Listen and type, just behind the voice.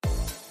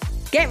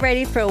Get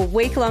ready for a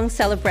week-long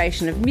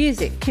celebration of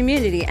music,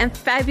 community and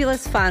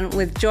fabulous fun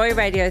with Joy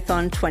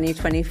Radiothon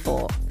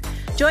 2024.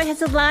 Joy has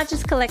the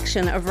largest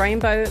collection of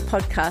rainbow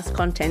podcast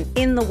content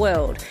in the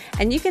world,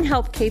 and you can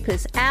help keep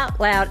us out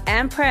loud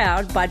and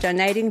proud by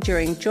donating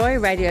during Joy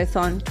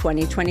Radiothon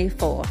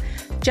 2024.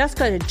 Just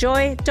go to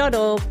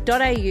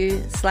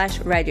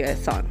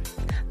joy.org.au/radiothon.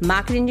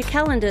 Mark it in your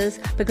calendars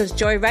because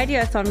Joy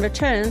Radiothon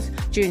returns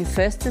June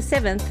 1st to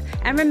 7th,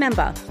 and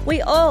remember,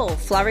 we all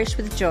flourish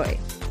with joy.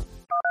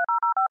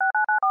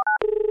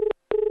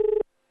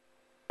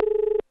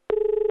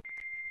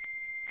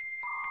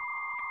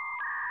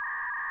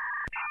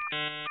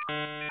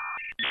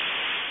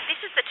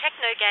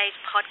 Gaze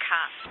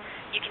podcast.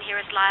 You can hear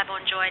us live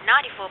on Joy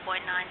 94.9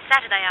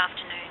 Saturday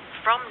afternoon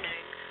from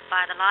noon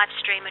via the live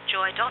stream at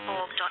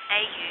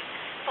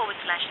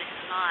joy.org.au/listen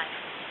live.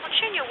 Or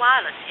tune your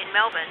wireless in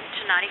Melbourne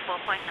to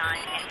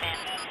 94.9 FM.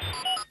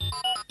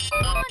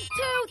 1,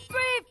 2,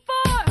 3,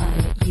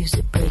 4. Use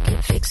it, break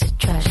it, fix it,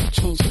 trash it,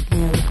 change it,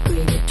 nail it,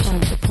 grade it,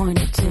 change it,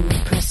 point it to me,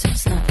 press it,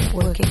 snap it,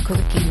 work it,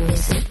 quick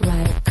erase it,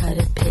 write it, cut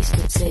it, paste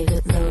it, save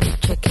it, load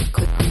it, check it,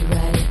 quickly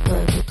write it,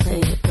 plug it,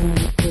 play it, burn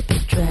it, rip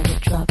it, drag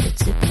it, drop it,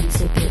 zip and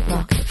zip it,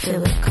 lock it,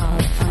 fill it, call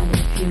it, find it,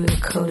 view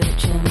it, code it,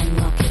 jam and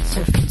lock it,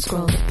 surf it,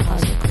 scroll it,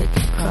 pause it, click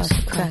it, cross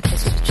it, crack it,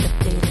 switch it,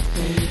 date it,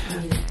 read it,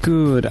 read it.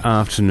 Good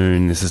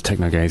afternoon, this is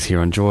Techno Gaze here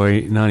on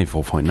Joy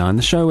 94.9,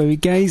 the show where we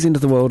gaze into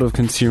the world of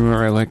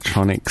consumer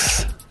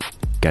electronics,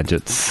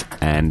 gadgets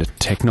and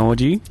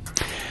technology.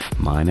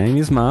 My name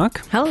is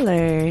Mark.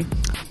 Hello.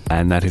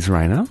 And that is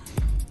Raina.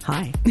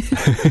 Hi.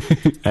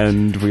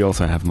 And we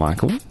also have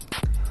Michael.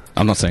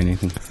 I'm not saying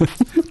anything.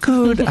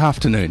 Good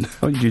afternoon.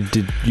 Oh,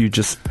 you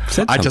just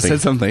said something. I just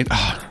said something.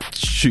 Oh,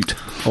 shoot.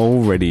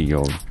 Already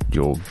you're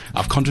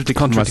I've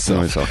contradicted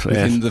myself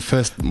within the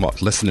first,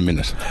 less than a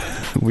minute.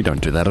 We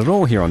don't do that at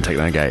all here on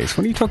Techno Gaze.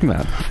 What are you talking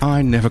about?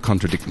 I never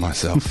contradict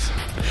myself.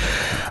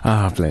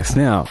 Bless.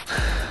 Now,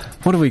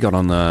 what have we got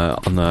on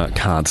the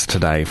cards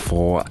today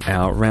for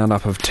our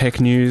roundup of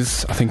tech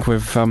news? I think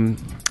we've...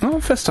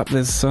 first up,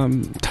 there's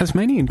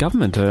Tasmanian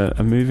government are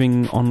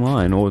moving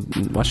online, or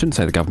I shouldn't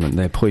say the government,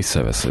 their police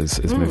service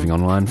is moving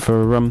online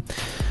for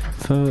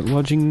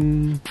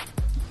lodging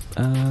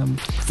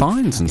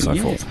fines and so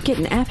forth.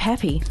 Getting app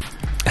happy.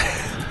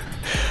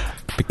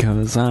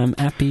 Because I'm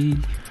happy.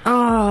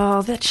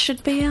 Oh, that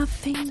should be our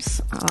theme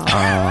song.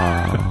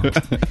 Oh.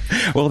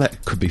 Well,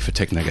 that could be for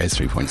Techno Gaze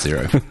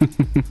 3.0.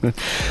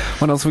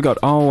 What else we got?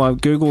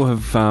 Google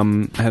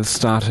have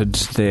started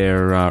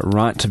their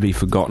right to be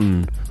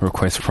forgotten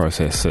request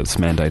process that's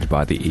mandated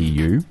by the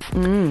EU.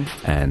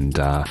 And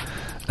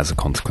as a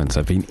consequence,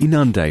 they've been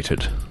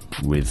inundated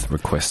with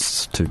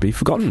requests to be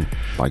forgotten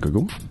by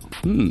Google.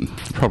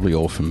 Probably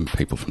all from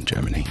people from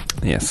Germany.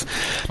 Yes.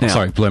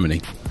 Now,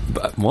 Blermany.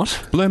 What?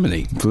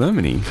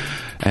 Blermany.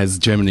 As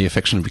Germany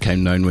affectionately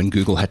became known when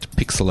Google had to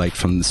pixelate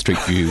from the Street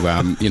View,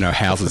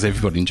 houses.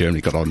 Everybody in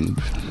Germany got on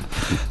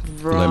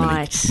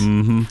Right.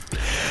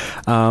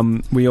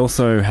 Mm-hmm. We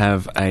also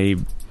have a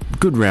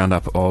good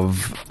roundup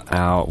of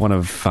one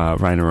of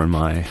Raina and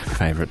my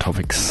favourite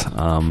topics.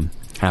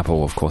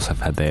 Apple, of course, have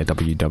had their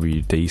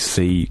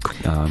WWDC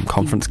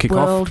conference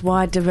kickoff.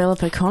 Worldwide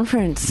Developer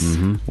Conference.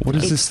 Mm-hmm. What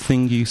is this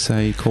thing you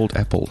say called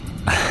Apple?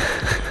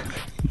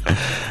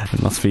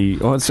 It must be...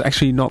 Oh, it's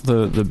actually not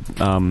the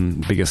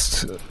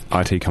biggest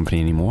IT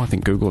company anymore. I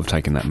think Google have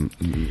taken that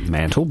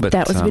mantle. But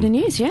that was a bit of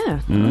news,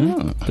 yeah.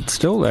 But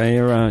still,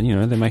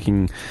 they're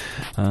making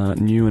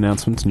new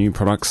announcements, new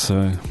products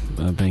are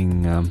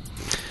being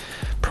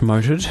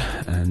promoted,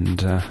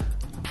 and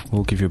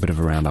we'll give you a bit of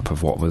a roundup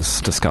of what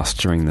was discussed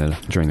during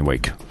the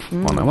week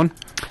on that one.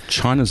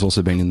 China's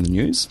also been in the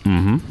news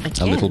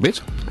a little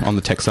bit on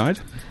the tech side.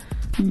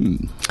 So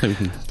we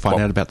can find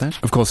out about that.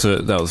 Of course,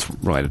 that was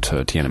related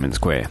to Tiananmen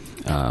Square,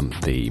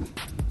 the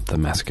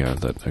massacre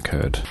that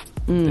occurred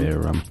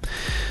there.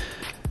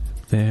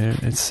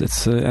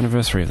 It's the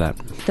anniversary of that.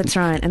 That's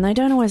right, and they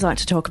don't always like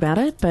to talk about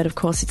it, but of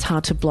course it's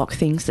hard to block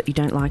things that you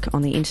don't like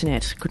on the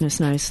internet. Goodness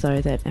knows,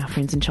 though, that our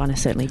friends in China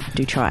certainly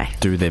do try.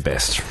 Do their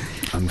best,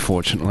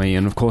 unfortunately.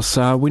 And of course,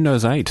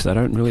 Windows 8, they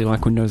don't really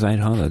like Windows 8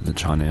 either, the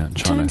China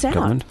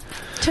government.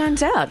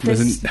 Turns out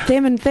there's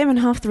them and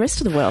half the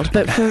rest of the world,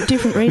 but for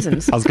different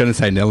reasons. I was going to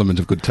say an element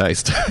of good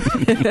taste.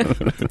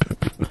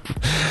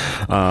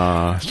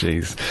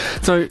 Jeez.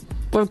 So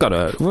we've got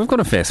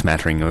a fair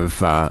smattering of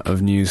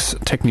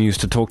tech news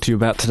to talk to you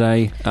about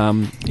today.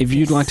 If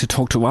you'd like to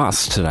talk to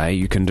us today,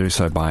 you can do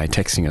so by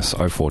texting us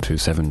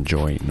 0427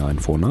 Joy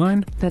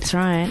 949. That's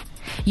right.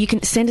 You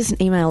can send us an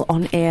email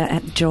on air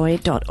at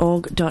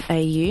joy.org.au.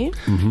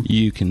 Mm-hmm.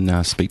 You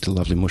can speak to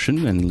Lovely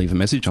Mushin and leave a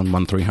message on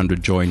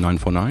 1300 Joy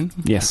 949.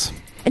 Yes.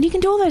 And you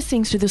can do all those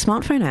things through the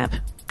smartphone app.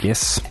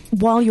 Yes.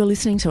 While you're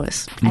listening to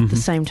us at the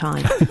same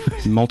time.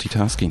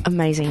 Multitasking.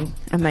 Amazing.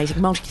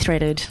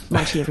 Multi-threaded,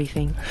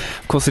 multi-everything.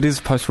 Of course, it is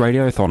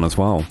post-radiothon as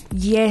well.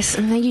 Yes,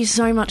 and thank you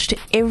so much to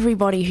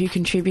everybody who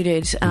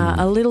contributed,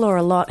 a little or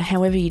a lot,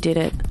 however you did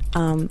it.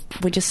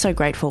 we're just so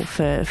grateful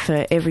for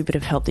every bit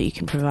of help that you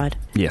can provide.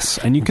 Yes,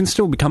 and you can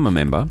still become a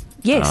member.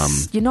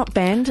 Yes, you're not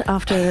banned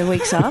after the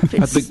week's up.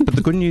 But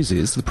the good news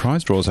is the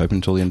prize draw is open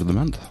until the end of the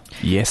month.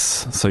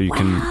 Yes, so you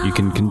can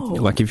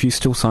like if you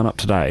still sign up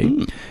today,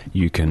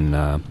 you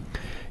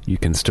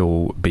can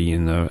still be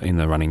in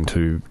the running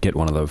to get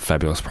one of the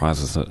fabulous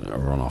prizes that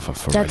are on offer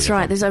for That's Radio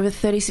right. Fun. There's over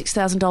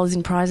 $36,000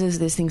 in prizes.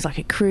 There's things like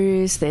a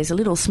cruise. There's a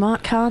little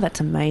smart car. That's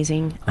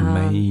amazing.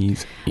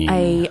 Amazing.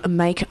 A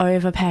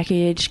makeover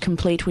package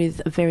complete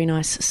with very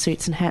nice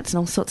suits and hats and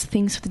all sorts of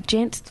things for the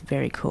gents. It's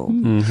very cool.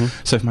 Mm-hmm.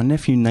 So if my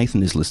nephew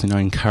Nathan is listening, I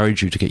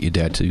encourage you to get your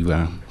dad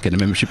to get a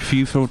membership for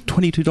you for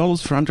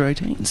 $22 for under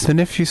 18s. The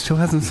nephew still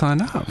hasn't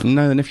signed up.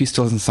 No, the nephew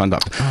still hasn't signed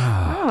up.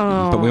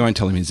 Oh. But we won't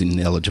tell him he's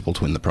ineligible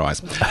to win the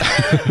prize.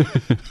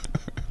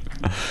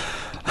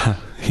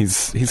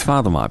 His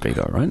father might be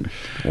though, right?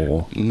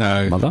 Or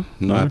No. mother?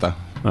 Neither.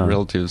 No? Oh.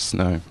 Relatives,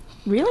 no.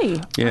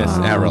 Really? Yes,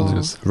 our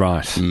relatives.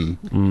 Right.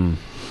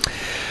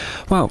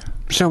 Well,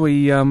 shall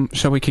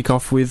we kick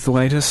off with the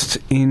latest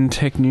in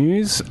tech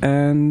news?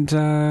 And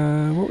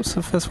what was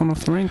the first one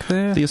off the rank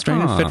there? The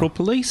Australian Federal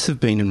Police have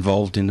been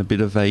involved in a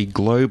bit of a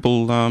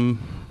global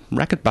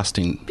racket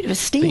busting. Bit of a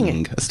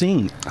sting. A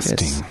sting.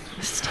 Sting.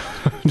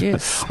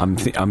 Yes.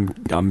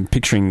 I'm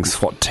picturing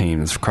SWAT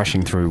teams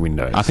crashing through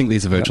windows. I think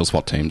these are virtual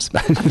SWAT teams.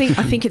 I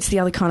think it's the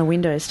other kind of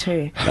Windows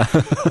too.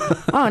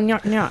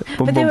 No.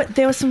 But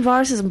there were some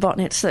viruses and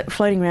botnets that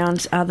floating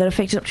around that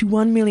affected up to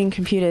 1 million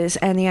computers,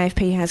 and the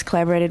AFP has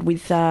collaborated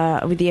with the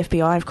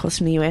FBI, of course,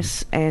 from the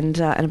US, and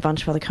a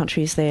bunch of other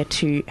countries there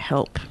to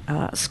help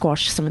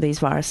squash some of these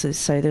viruses.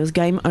 So there was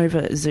Game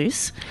Over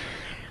Zeus,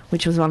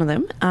 which was one of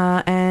them,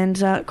 and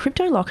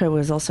CryptoLocker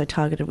was also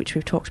targeted, which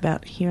we've talked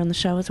about here on the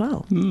show as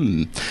well.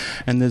 And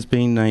there's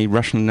been a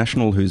Russian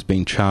national who's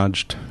been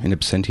charged in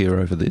absentia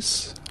over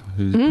this,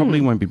 who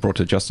probably won't be brought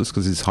to justice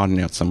because he's hiding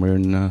out somewhere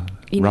in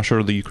Russia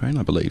or the Ukraine,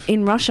 I believe.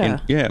 In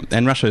Russia?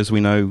 And Russia, as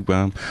we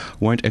know,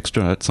 won't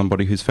extradite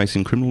somebody who's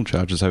facing criminal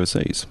charges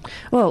overseas.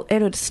 Well,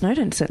 Edward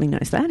Snowden certainly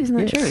knows that, isn't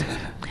that Yes.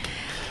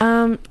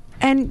 true?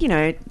 And, you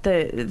know,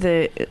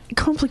 the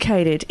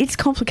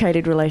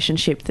complicated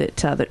relationship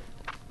that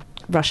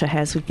Russia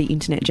has with the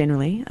internet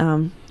generally.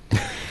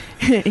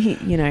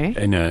 You know,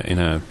 in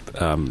a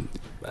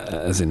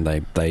as in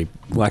they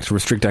like to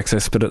restrict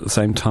access, but at the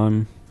same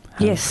time,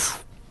 have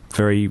yes,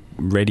 very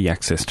ready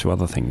access to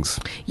other things.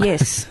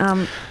 yes,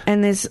 and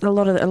there's a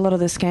lot of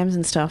the scams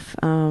and stuff.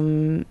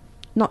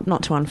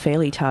 Not to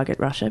unfairly target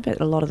Russia, but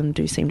a lot of them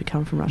do seem to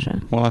come from Russia.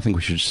 Well, I think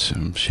we should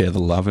share the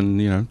love,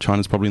 and, you know,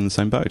 China's probably in the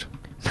same boat.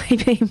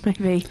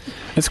 Maybe.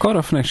 It's quite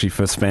often actually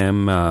for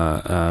spam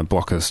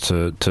blockers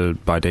to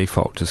by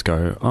default just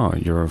go, oh,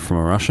 you're from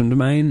a Russian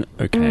domain?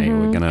 Okay,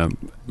 we're going to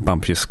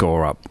bump your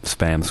score up,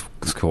 spam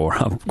score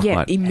up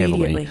quite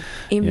immediately. heavily.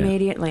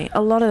 Immediately. Yeah.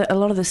 A lot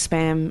of the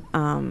spam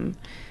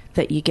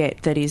that you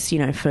get that is, you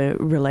know, for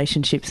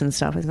relationships and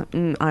stuff is like,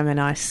 I'm a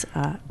nice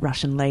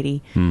Russian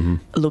lady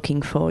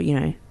looking for, you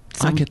know,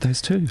 I get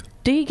those too.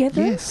 Do you get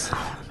those? Yes.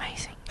 Oh,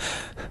 amazing.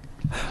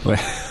 Well,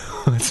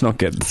 let's not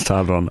get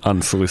started on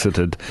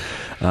unsolicited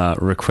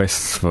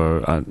requests for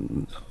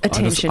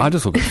attention. I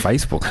just look at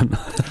Facebook and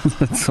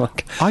it's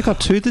like I got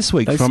two this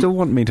week. They still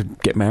want me to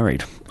get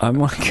married. I'm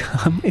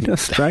like, I'm in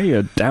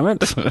Australia, damn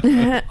it!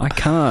 I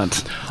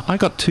can't. I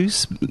got two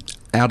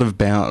out of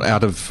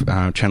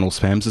channel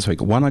spams this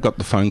week. One, I got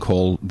the phone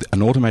call,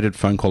 an automated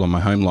phone call on my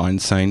home line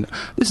saying,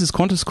 "This is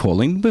Qantas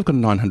calling. We've got a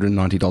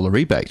 $990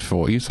 rebate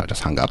for you." So I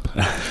just hung up.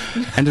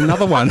 And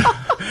another one,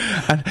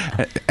 and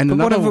But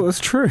another what if it one, was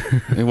true?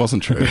 it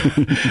wasn't true.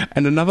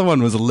 And another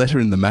one was a letter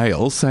in the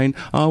mail saying,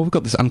 "Oh, we've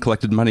got this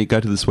uncollected money. Go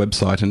to this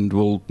website and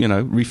we'll, you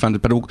know, refund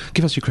it. But it'll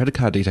give us your credit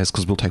card details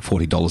because we'll take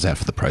 $40 out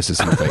for the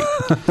processing fee."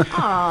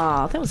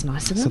 Oh, that was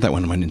nice of them. So that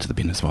one went into the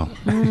bin as well.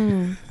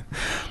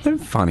 They're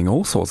finding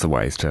all sorts of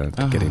ways to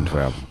get into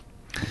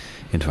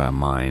our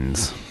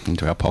minds,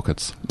 Into our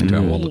pockets, into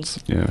our wallets.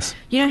 yes.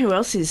 You know who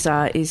else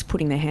is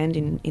putting their hand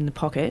in the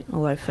pocket,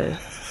 although for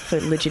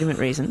legitimate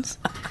reasons?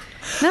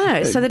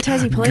 No, so the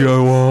Tassie police.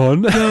 Go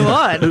on. Go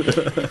on.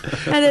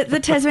 No, the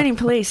Tasmanian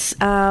police,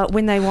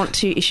 when they want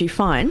to issue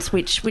fines,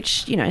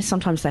 which you know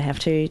sometimes they have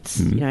to, it's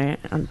you know,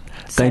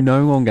 They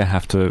no longer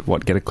have to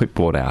get a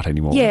clipboard out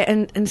anymore. yeah,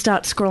 and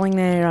start scrolling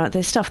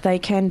their stuff. They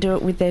can do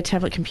it with their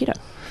tablet computer.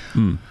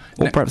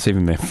 Or perhaps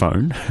even their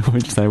phone,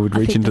 which they would I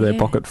reach think into they- their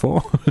pocket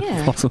for,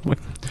 Yeah. possibly.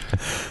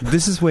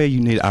 This is where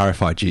you need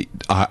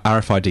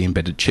RFID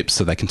embedded chips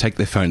so they can take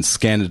their phone,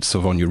 scan it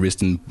sort of on your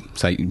wrist and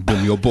say,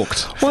 boom, you're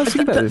booked. Well,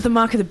 think about The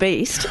mark of the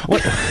beast.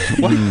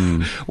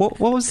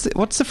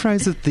 What's the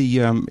phrase that the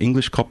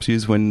English cops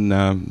use when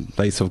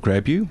they sort of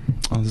grab you?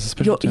 Oh, there's a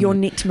special term. Your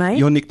nicked mate.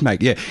 Your nicked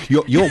mate, yeah.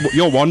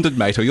 Your wanted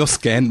mate or your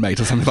scanned mate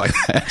or something like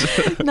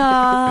that.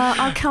 No,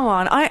 oh come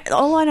on.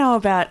 All I know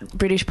about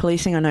British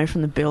policing, I know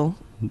from the Bill.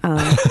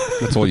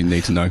 That's all you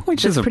need to know.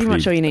 Which That's is a pretty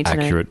much all you need to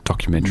know. accurate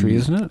documentary,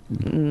 isn't it?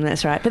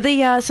 That's right. But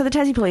so the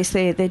Tassie police,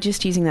 they're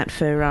just using that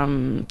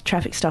for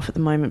traffic stuff at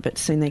the moment, but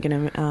soon they're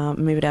going to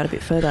move it out a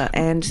bit further.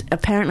 And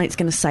apparently it's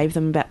going to save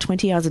them about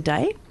 20 hours a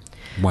day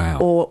Wow.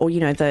 Or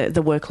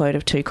the workload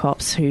of two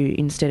cops who,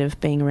 instead of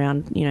being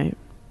around,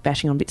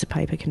 bashing on bits of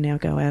paper, can now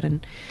go out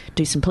and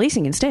do some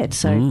policing instead.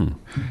 So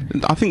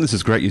I think this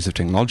is great use of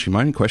technology. My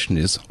only question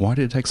is, why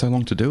did it take so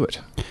long to do it?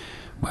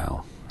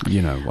 Well,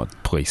 you know what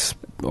police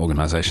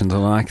organisations are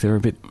like. They're a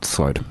bit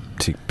slow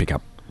to pick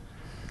up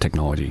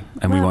technology.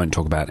 And we won't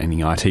talk about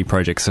any IT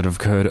projects that have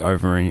occurred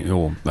over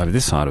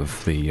this side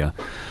of the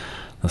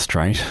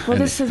strait. Well,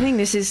 that's the thing.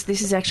 This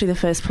is actually the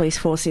first police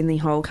force in the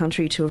whole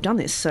country to have done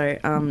this. So,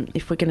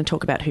 if we're going to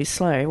talk about who's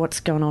slow, what's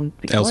going on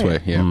Victoria?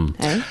 Elsewhere? Yeah.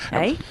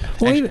 Hey?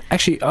 Well,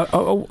 actually,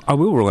 I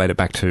will relate it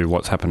back to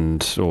what's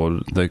happened, or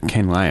the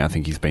Ken Lay. I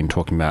think he's been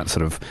talking about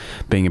sort of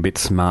being a bit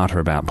smarter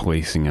about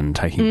policing and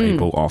taking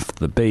people off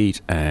the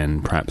beat,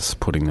 and perhaps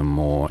putting them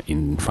more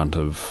in front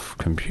of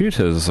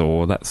computers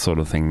or that sort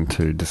of thing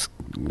to just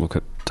look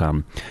at.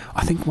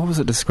 I think, what was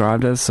it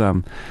described as?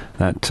 Not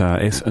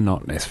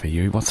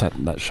SVU. What's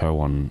that show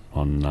on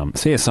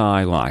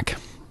CSI? Like,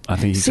 I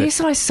think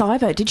CSI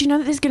Cyber. Did you know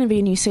that there's going to be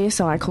a new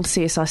CSI called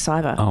CSI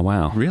Cyber? Oh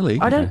wow, really?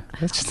 I don't.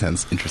 That just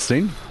sounds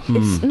interesting.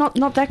 It's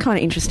not that kind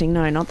of interesting.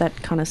 No, not that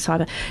kind of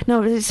cyber.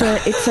 No, it's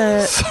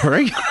a.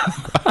 Sorry.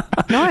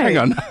 No, hang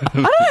on. I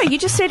don't know. You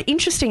just said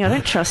interesting. I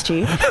don't trust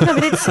you. No,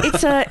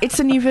 but it's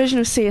a new version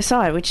of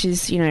CSI, which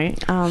is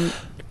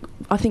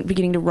I think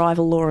beginning to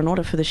rival Law and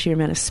Order for the sheer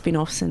amount of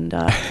spin-offs and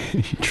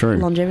True.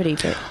 longevity.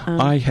 But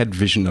I had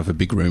vision of a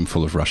big room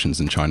full of Russians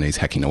and Chinese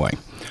hacking away.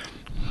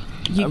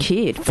 You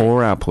kid.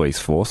 For our police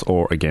force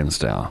or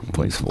against our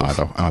police force?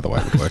 Either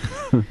way would work.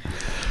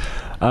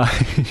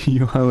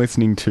 You are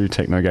listening to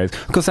Technogaze.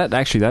 Because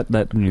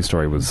that news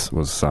story was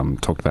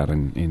talked about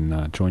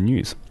in Joy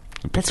News.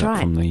 That's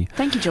right.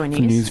 Thank you, Joy News.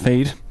 From news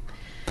feed.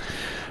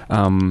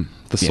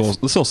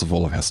 The source of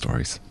all of our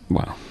stories.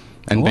 Wow.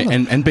 And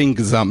being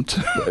gazumped.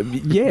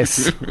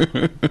 Yes.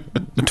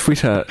 The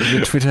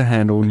Twitter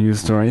handle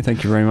news story,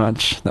 thank you very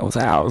much. That was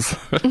ours.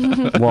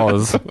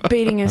 Was.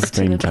 Beating us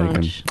to the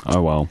punch.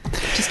 Oh, well.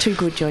 Just too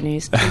good, Joy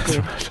News. Too good.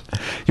 Right.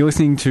 You're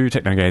listening to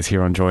Technogaze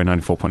here on Joy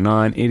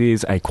 94.9. It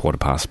is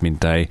 1:15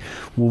 midday.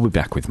 We'll be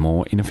back with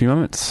more in a few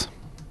moments.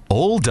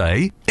 All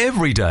day,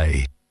 every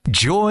day.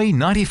 Joy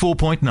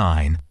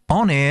 94.9.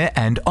 On air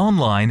and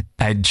online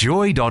at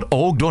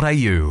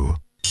joy.org.au.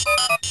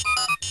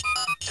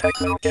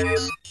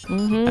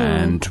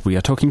 And we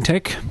are talking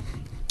tech,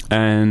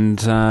 and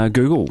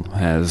Google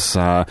has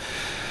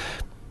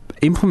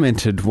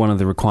implemented one of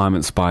the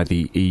requirements by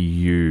the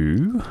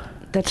EU.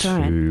 That's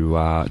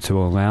right. To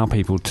allow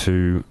people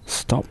to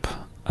stop,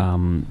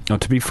 or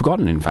to be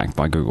forgotten, in fact,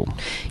 by Google.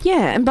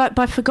 Yeah, and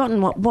by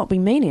forgotten, what we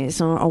mean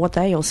is, or what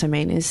they also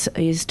mean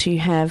is to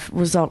have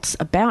results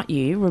about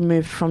you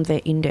removed from their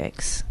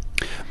index.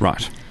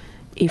 Right.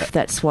 If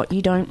that's what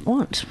you don't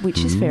want,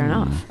 which is fair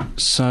enough.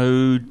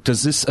 So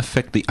does this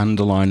affect the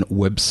underlying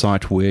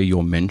website where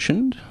you're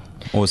mentioned?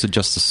 Or is it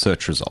just the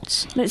search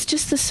results? No, it's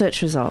just the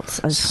search results,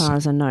 as far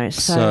as I know.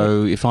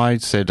 So if I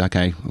said,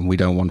 okay, we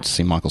don't want to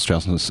see Michael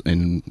Strauss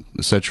in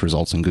the search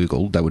results in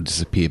Google, that would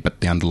disappear, but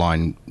the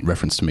underlying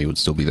reference to me would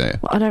still be there.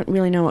 Well, I don't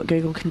really know what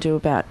Google can do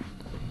about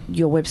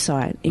your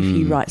website. If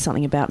you write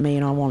something about me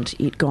and I want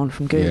it gone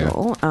from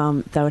Google,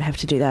 they would have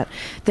to do that.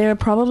 There are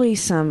probably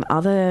some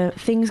other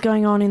things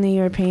going on in the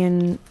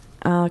European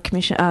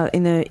Commission,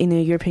 in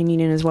the European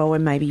Union as well, where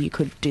maybe you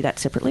could do that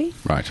separately.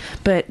 Right.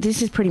 But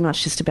this is pretty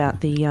much just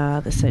about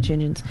the search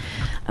engines.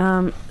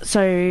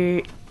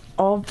 So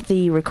of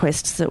the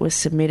requests that were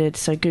submitted,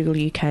 so Google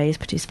UK is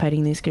participating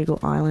in this, Google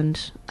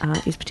Ireland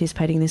is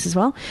participating in this as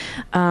well.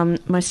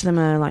 Most of them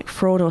are like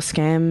fraud or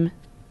scam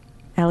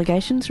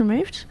allegations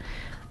removed.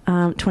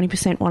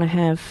 20% want to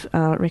have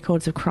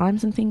records of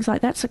crimes and things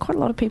like that. So quite a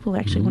lot of people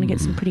actually want to get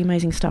some pretty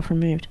amazing stuff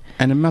removed.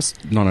 And it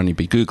must not only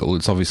be Google.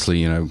 It's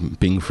obviously,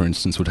 Bing, for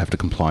instance, would have to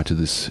comply to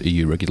this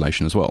EU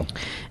regulation as well.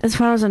 As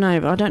far as I know,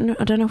 but I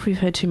don't know if we've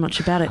heard too much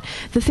about it.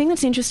 The thing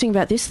that's interesting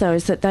about this, though,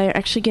 is that they are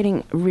actually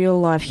getting real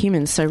live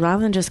humans. So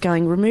rather than just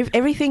going, remove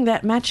everything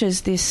that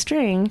matches this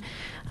string,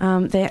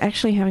 they're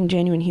actually having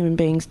genuine human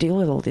beings deal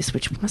with all this,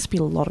 which must be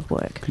a lot of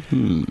work.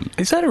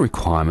 Is that a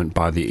requirement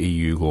by the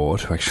EU law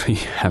to actually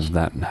have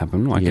that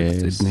happen? Like,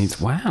 yes. It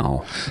needs...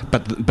 Wow.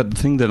 But the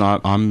thing that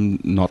I'm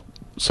not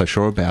so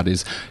sure about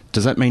is,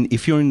 does that mean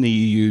if you're in the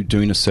EU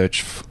doing a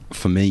search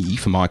for me,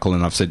 for Michael,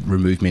 and I've said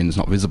remove me and it's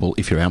not visible,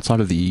 if you're outside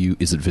of the EU,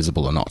 is it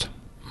visible or not?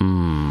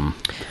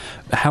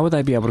 How would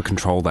they be able to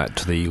control that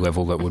to the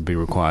level that would be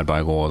required by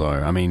law, though?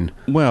 I mean...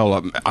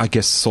 Well, I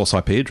guess source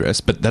IP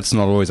address, but that's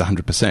not always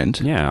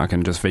 100%. Yeah, I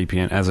can just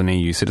VPN. As an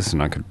EU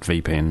citizen, I could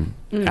VPN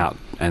out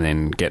and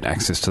then get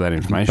access to that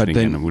information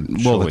again. It would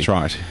that's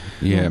right.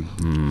 Yeah.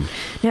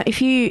 Now,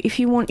 if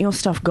you want your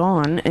stuff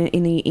gone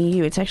in the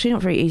EU, it's actually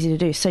not very easy to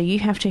do. So you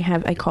have to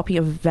have a copy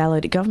of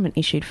valid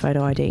government-issued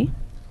photo ID.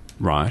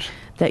 Right.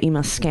 That you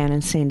must scan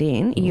and send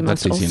in. You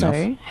must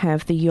also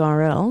have the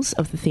URLs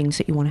of the things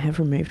that you want to have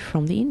removed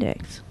from the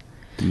index.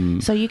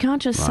 So you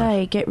can't just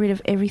say, get rid of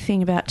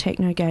everything about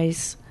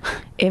Technogaze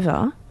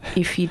ever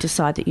if you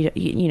decide that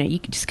you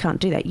just can't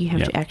do that. You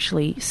have to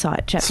actually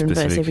cite chapter and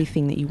verse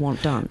everything that you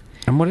want done.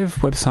 And what if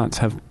websites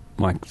have,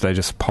 like, they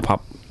just pop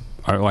up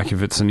like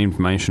if it's an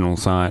informational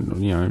site,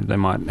 they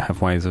might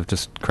have ways of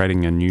just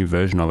creating a new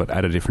version of it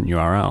at a different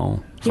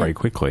URL very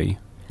quickly.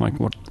 Like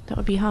what? That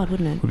would be hard,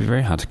 wouldn't it? It would be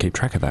very hard to keep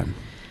track of that.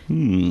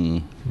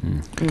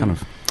 Kind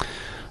of,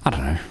 I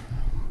don't know.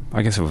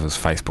 I guess if it was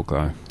Facebook,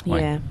 though.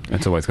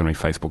 It's always going to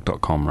be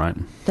facebook.com, right?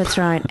 That's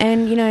right.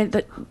 And,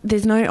 that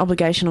there's no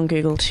obligation on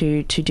Google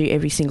to do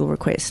every single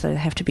request. There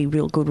have to be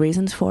real good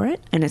reasons for it.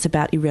 And it's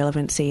about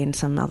irrelevancy and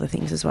some other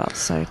things as well.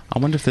 So I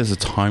wonder if there's a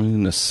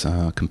timeliness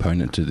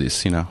component to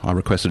this. I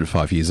requested it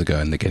 5 years ago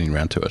and they're getting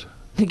around to it.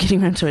 They're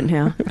getting around to it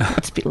now.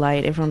 It's a bit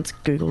late. Everyone's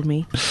Googled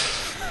me.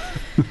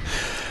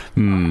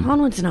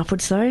 Onwards and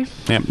upwards, though.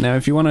 Yeah. Now,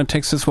 if you want to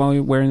text us while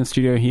we're in the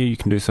studio here, you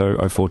can do so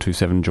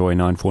 0427 Joy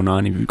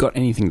 949 if you've got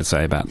anything to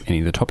say about any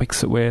of the topics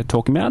that we're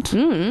talking about,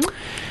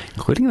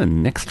 including the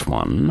next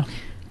one.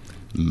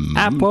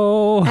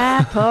 Apple.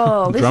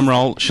 Drum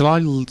roll. Shall I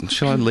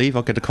leave?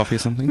 I'll get a coffee or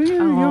something.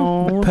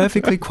 You're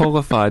perfectly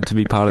qualified to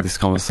be part of this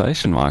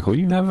conversation, Michael.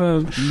 You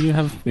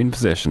have in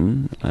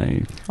possession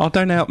a... Oh,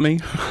 don't out me.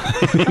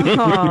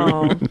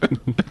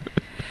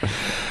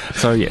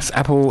 So, yes,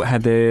 Apple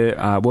had their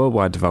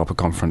Worldwide Developer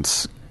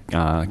Conference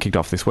kicked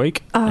off this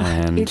week.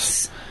 And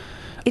it's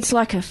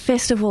like a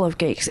festival of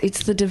geeks.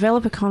 It's the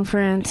developer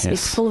conference. Yes.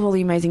 It's full of all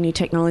the amazing new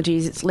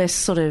technologies. It's less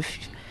sort of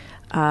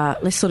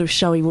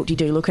showy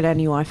whoop-de-doo, look at our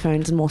new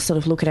iPhones, and more sort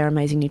of look at our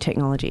amazing new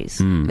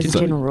technologies as a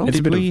general rule.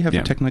 Did we have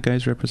a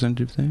Technogaze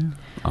representative there?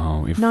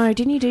 No,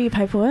 didn't you do your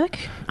paperwork?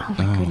 Oh,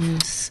 my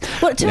goodness.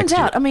 Well, it turns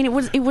out,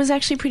 it was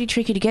actually pretty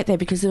tricky to get there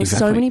because there were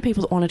so many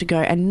people that wanted to go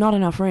and not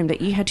enough room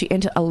that you had to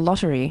enter a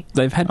lottery.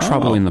 They've had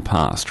trouble in the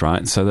past,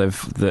 right? So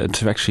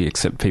to actually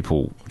accept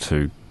people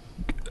to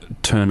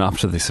turn up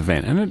to this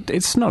event, and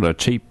it's not a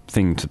cheap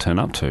thing to turn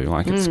up to.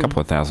 Like, it's a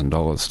couple of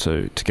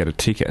 $1,000s to get a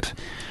ticket.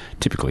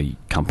 Typically,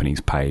 companies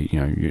pay,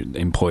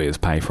 employers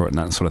pay for it and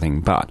that sort of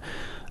thing. But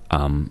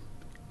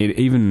it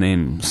even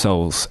then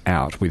sells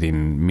out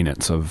within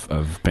minutes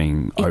of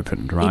being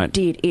opened, right?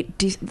 It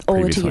did.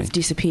 All the tickets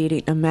disappeared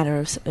in a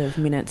matter of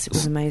minutes. It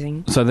was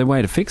amazing. So the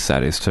way to fix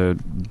that is to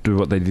do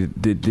what they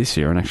did this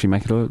year and actually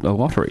make it a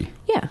lottery.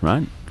 Yeah.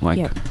 Right?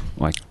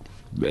 Like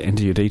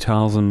enter your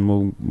details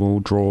and we'll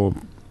draw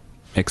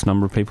X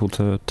number of people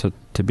to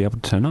be able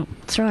to turn up.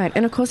 That's right.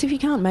 And of course, if you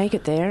can't make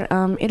it there,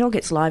 it all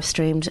gets live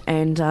streamed,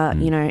 and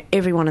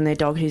everyone and their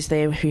dog who's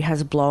there, who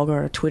has a blog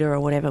or a Twitter or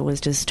whatever,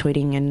 was just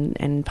tweeting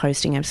and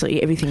posting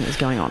absolutely everything that was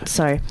going on.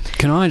 So,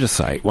 can I just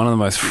say, one of the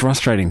most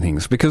frustrating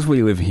things, because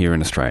we live here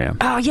in Australia.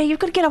 Oh yeah, you've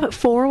got to get up at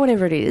 4 or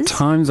whatever it is.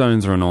 Time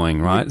zones are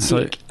annoying, right?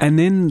 So, and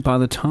then by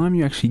the time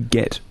you actually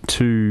get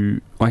to,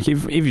 like,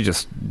 if you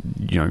just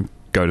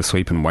go to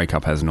sleep and wake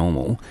up as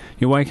normal,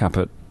 you wake up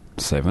at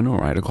 7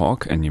 or 8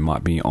 o'clock and you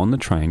might be on the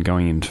train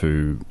going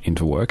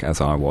into work,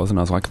 as I was, and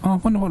I was like, I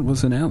wonder what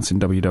was announced in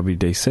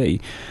WWDC.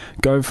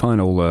 Go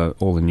find all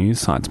the news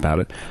sites about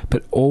it,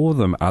 but all of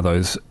them are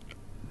those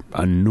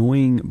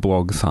annoying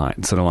blog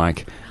sites that are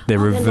like they're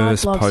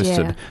reverse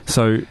posted. Yeah.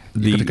 So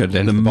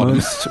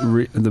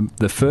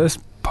the first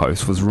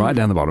post was right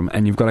down the bottom,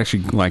 and you've got to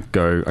actually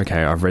go,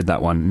 okay, I've read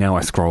that one, now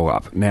I scroll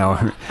up.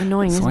 Now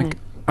annoying, isn't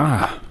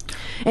it?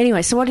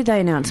 Anyway, so what did they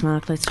announce,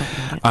 Mark? Let's talk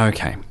about it.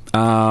 Okay.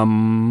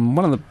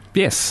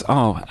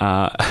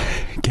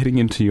 Getting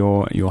into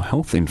your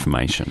health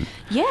information.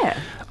 Yeah.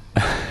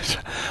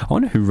 I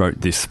wonder who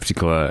wrote this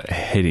particular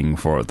heading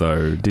for it,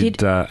 though.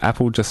 Did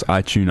Apple just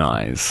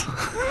iTunes-ize?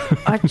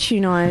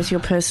 iTunes your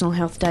personal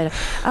health data.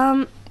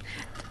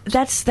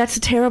 That's a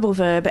terrible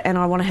verb, and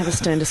I want to have a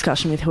stern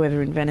discussion with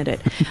whoever invented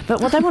it. But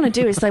what they want to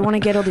do is they want to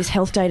get all this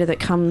health data that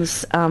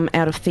comes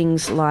out of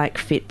things like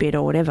Fitbit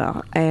or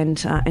whatever, and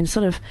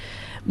sort of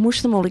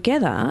mush them all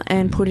together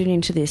and put it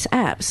into this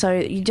app. So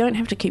you don't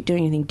have to keep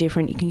doing anything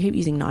different. You can keep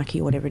using Nike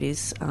or whatever it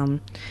is.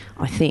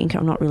 I think,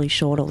 I'm not really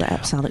sure what all the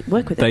apps are that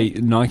work with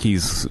it.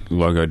 Nike's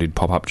logo did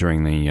pop up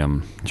during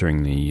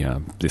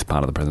the this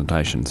part of the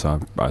presentation.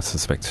 So I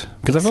suspect,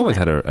 because they've always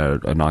had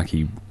a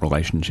Nike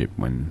relationship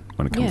when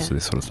it comes to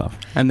this sort of stuff.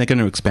 And they're going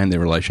to expand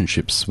their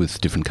relationships with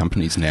different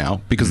companies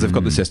now, because they've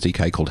got this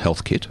SDK called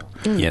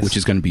HealthKit, which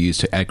is going to be used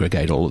to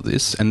aggregate all of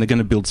this, and they're going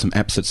to build some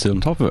apps that sit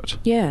on top of it.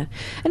 Yeah,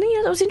 and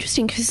that was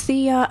interesting because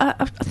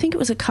I think it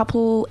was a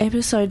couple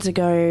episodes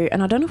ago,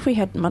 and I don't know if we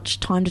had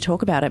much time to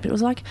talk about it, but it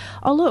was like,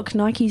 oh look,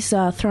 Nike's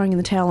throwing in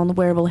the towel on the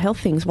wearable health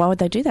things. Why would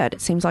they do that?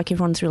 It seems like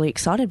everyone's really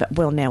excited, but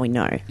well, now we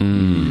know.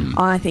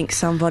 I think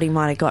somebody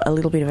might have got a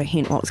little bit of a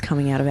hint what was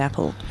coming out of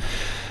Apple.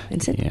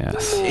 And said,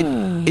 yes.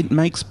 It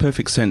makes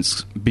perfect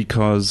sense,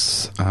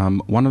 because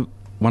one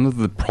of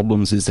the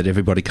problems is that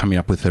everybody coming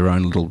up with their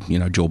own little,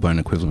 jawbone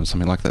equivalent or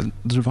something like that.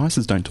 The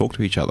devices don't talk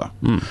to each other.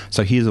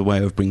 So here's a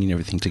way of bringing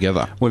everything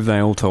together. Well, if they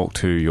all talk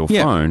to your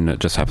phone, it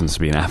just happens to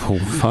be an Apple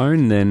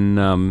phone, then,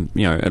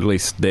 at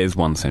least there's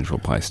one central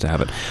place to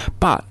have it.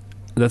 But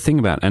the thing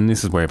about, and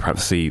this is where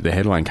perhaps the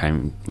headline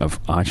came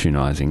of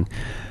iTunesizing,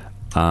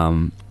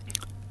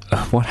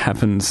 what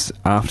happens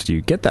after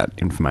you get that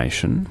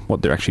information?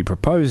 What they're actually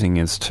proposing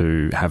is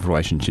to have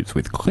relationships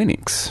with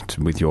clinics,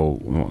 with your,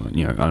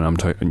 and I'm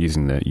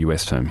using the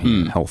US term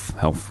here, health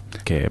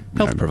care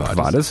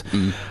providers.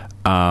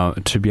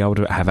 To be able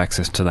to have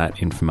access to that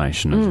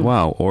information as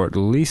well, or at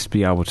least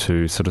be able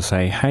to sort of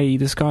say, hey,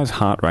 this guy's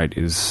heart rate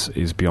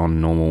is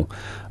beyond normal,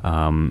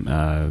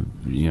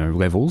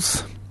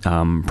 levels.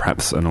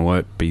 Perhaps an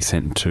alert be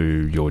sent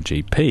to your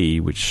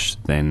GP, which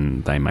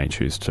then they may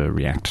choose to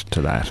react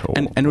to that. Or,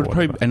 and it would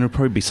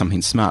probably be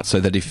something smart, so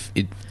that if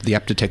the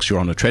app detects you're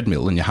on a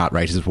treadmill and your heart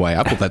rate is way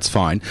up, well, that's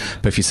fine.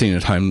 But if you're sitting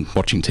at home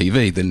watching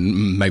TV,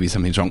 then maybe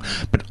something's wrong.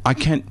 But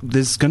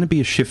there's going to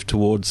be a shift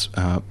towards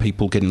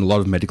people getting a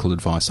lot of medical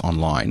advice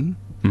online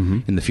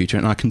in the future,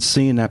 and I can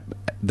see an app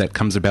that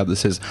comes about that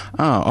says,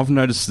 I've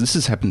noticed this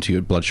has happened to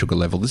your blood sugar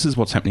level, this is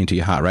what's happening to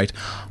your heart rate,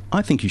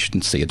 I think you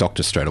shouldn't see a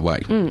doctor straight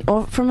away.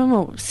 Or from a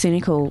more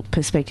cynical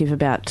perspective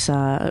about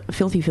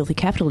filthy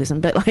capitalism,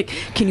 but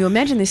can you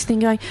imagine this thing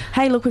going,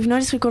 hey, look, we've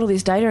noticed we've got all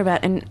this data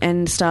about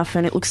and stuff,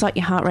 and it looks like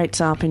your heart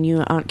rate's up and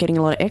you aren't getting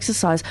a lot of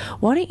exercise,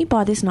 why don't you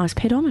buy this nice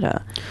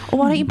pedometer, or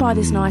why don't you buy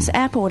this nice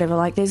app, or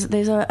whatever.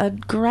 There's a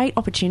great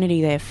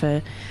opportunity there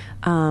for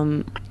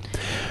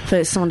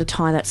someone to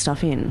tie that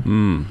stuff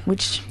in,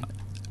 which,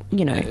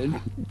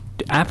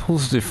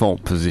 Apple's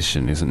default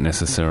position isn't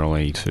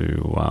necessarily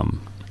to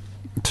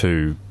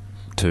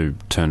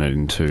turn it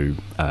into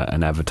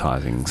an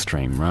advertising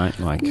stream, right?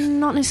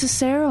 Not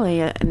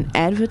necessarily an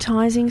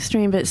advertising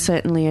stream, but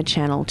certainly a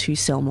channel to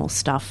sell more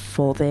stuff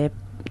for their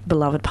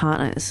beloved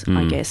partners,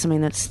 I guess. I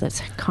mean, that's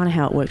kind of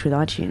how it worked with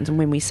iTunes. And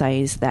when we say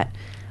is that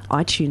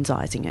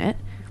iTunesizing it,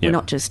 we're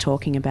not just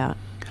talking about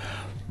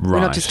we're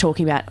not just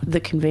talking about the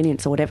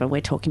convenience or whatever.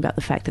 We're talking about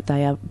the fact that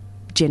they are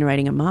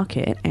generating a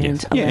market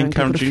and allowing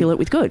people to fill it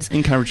with goods.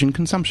 Encouraging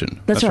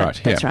consumption. That's right.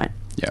 That's right.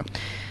 Yeah.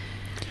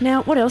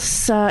 Now, what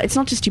else? It's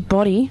not just your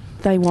body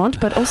they want,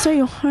 but also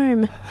your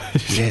home.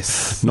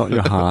 Yes. Not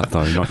your heart,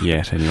 though. Not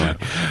yet, anyway.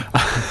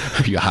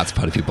 Your heart's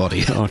part of your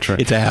body. Oh, true.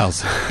 It's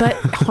ours. But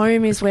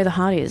home is where the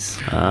heart is.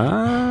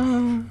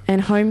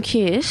 And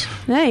HomeKit,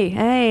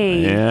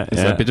 Yeah, is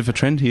that a bit of a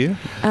trend here?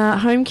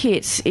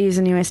 HomeKit is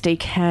a new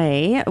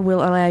SDK,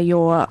 will allow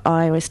your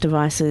iOS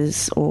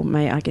devices, or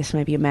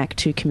maybe a Mac,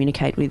 to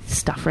communicate with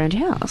stuff around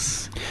your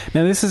house.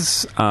 Now, this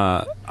is,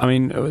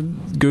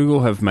 Google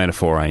have made a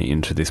foray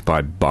into this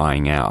by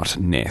buying out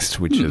Nest,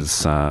 which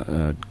has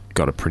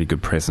got a pretty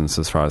good presence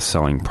as far as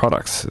selling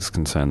products is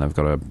concerned. They've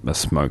got a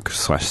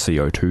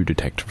smoke/CO2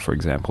 detector, for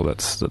example,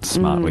 that's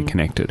smartly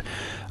connected.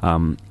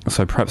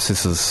 So perhaps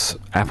this is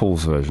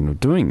Apple's version of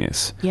doing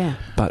this. Yeah.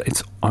 But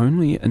it's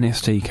only an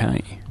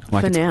SDK.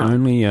 It's now.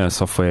 only a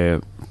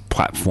software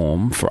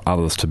platform for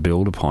others to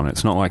build upon.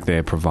 It's not like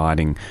they're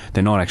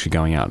not actually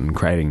going out and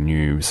creating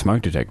new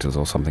smoke detectors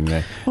or something.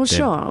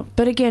 Sure.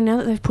 But again, now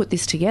that they've put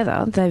this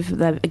together,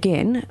 they've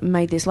again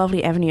made this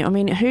lovely avenue. I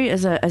mean, who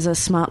as a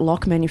smart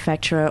lock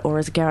manufacturer or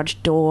as a garage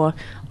door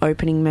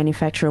opening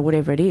manufacturer,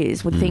 whatever it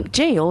is, would think,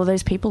 gee, all of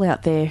those people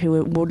out there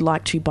who would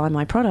like to buy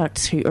my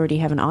products who already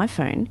have an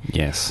iPhone,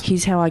 yes,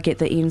 here's how I get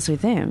the ins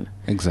with them.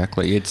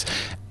 Exactly.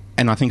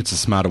 And I think it's a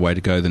smarter way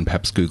to go than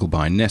perhaps Google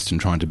buying Nest and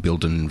trying to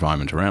build an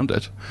environment around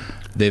it.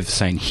 They're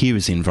saying, here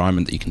is the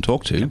environment that you can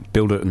talk to.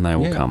 Build it and they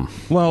will come.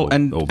 Well,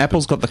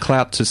 Apple's got the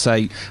clout to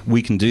say,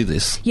 we can do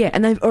this. Yeah,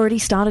 and they've already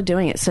started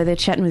doing it. So they're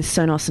chatting with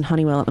Sonos and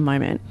Honeywell at the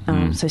moment.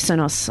 So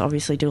Sonos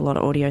obviously do a lot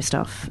of audio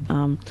stuff.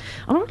 I'm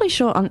not really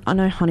sure. I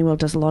know Honeywell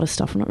does a lot of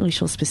stuff. I'm not really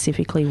sure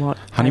specifically what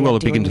Honeywell are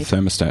big into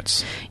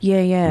thermostats.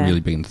 Yeah. Really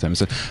big into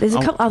thermostats. There's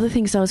a couple other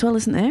things though as well,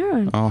 isn't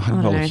there?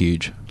 Honeywell are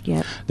huge.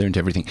 Yeah, they're into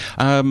everything.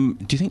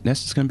 Do you think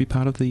Nest is going to be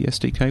part of the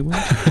SDK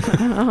world?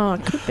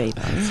 It could be.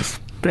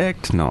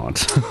 Suspect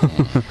not.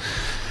 Yeah.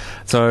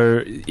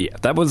 So yeah,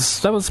 that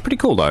was pretty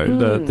cool though.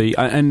 The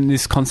and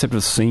this concept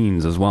of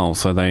scenes as well.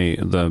 So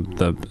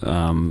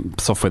the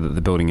software that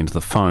they're building into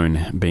the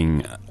phone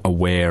being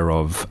aware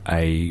of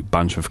a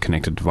bunch of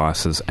connected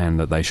devices and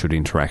that they should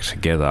interact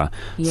together.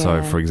 Yeah.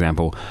 So for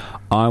example,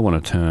 I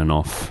want to turn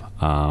off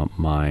I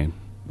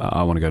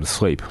want to go to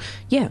sleep.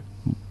 Yeah.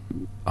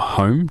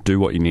 Home, do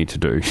what you need to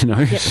do,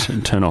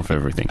 turn off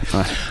everything.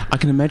 Right? I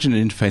can imagine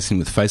it interfacing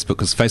with Facebook,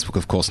 because Facebook,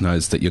 of course,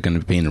 knows that you're going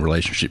to be in a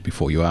relationship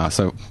before you are.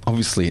 So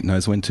obviously it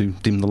knows when to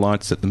dim the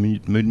lights, set the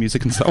mood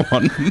music, and so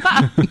on.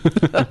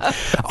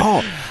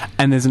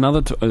 And there's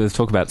there's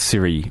talk about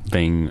Siri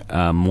being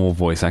more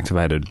voice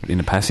activated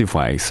in a passive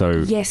way. So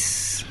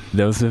yes,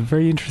 there was a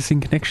very interesting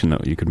connection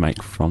that you could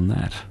make from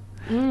that.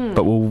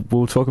 But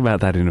we'll talk about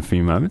that in a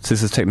few moments.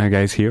 This is Techno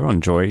Gaze here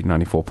on Joy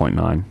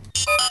 94.9.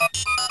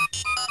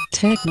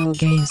 Techno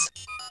Gaze.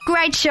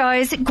 Great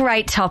shows,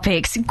 great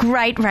topics,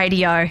 great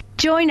radio.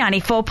 Joy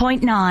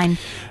 94.9.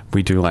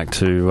 We do like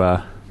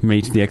to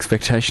meet the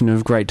expectation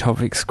of great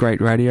topics,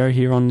 great radio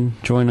here on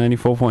Joy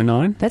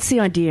 94.9. That's the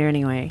idea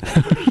anyway.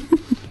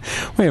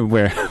 we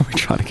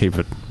try to keep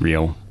it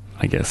real.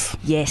 I guess.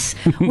 Yes.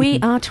 We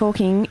are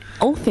talking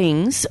all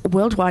things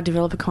Worldwide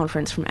Developer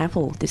Conference from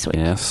Apple this week.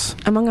 Yes.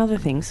 Among other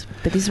things.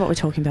 But this is what we're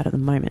talking about at the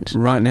moment.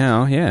 Right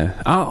now, yeah.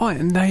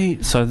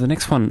 So the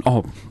next one,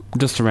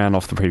 just to round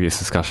off the previous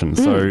discussion,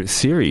 so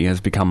Siri has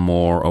become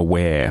more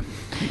aware,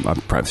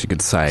 perhaps you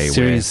could say.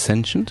 Siri is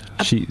sentient?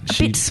 A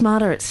bit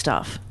smarter at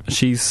stuff.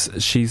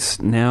 She's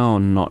now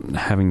not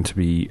having to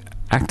be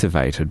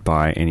activated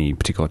by any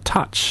particular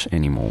touch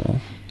anymore.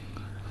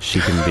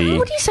 She can be...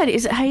 What do you say?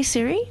 Is it Hey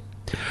Siri?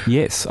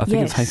 Yes, I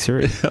think it's Hey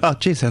Siri. Oh,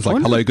 gee, sounds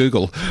like Hello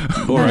Google.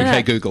 Or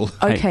No. Google.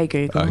 Okay,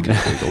 Google. Okay,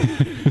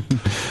 Google.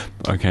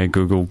 Okay,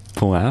 Google,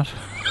 pull out.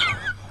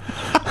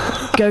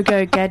 Go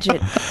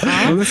gadget.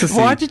 Well, this is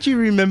Why did you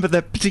remember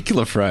that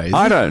particular phrase?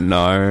 I don't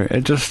know.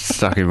 It just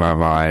stuck in my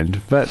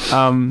mind. But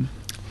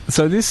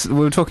so we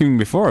were talking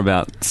before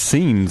about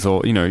scenes,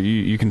 or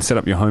you can set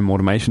up your home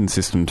automation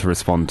system to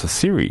respond to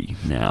Siri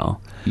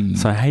now.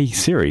 So Hey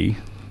Siri.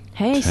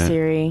 Hey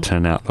Siri.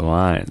 Turn out the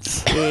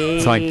lights.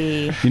 It's like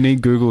you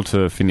need Google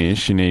to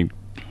finish. You need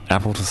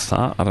Apple to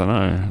start. I don't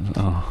know.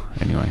 Oh,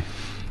 anyway,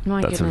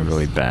 that's goodness.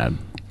 really bad.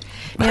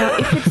 Now,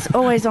 if it's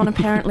always on,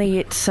 apparently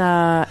it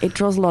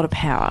draws a lot of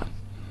power.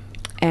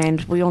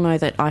 And we all know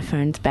that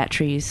iPhones'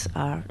 batteries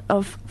are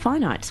of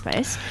finite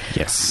space.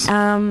 Yes.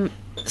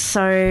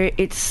 So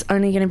it's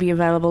only going to be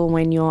available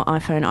when your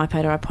iPhone,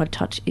 iPad or iPod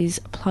Touch is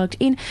plugged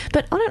in.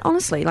 But I don't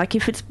honestly,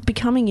 if it's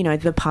becoming,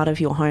 the part of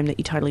your home that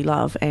you totally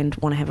love and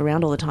want to have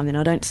around all the time, then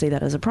I don't see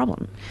that as a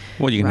problem.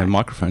 Well, you can have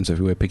microphones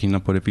everywhere picking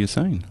up whatever you're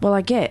saying. Well,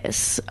 I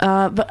guess.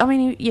 But I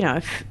mean,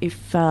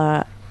 if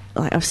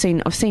I've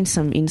seen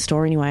some in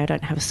store anyway. I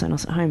don't have a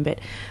Sonos at home, but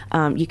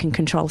you can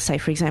control, say,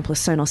 for example, a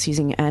Sonos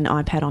using an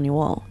iPad on your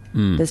wall.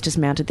 That's just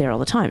mounted there all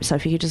the time. So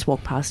if you could just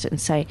walk past it and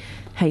say,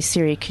 "Hey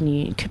Siri, can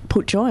you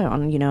put Joy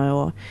on?"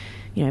 or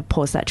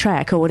pause that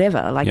track or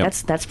whatever.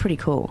 That's pretty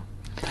cool.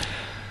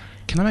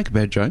 Can I make a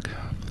bad joke?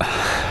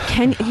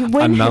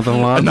 Another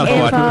one.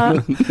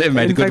 They've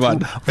made a good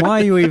one.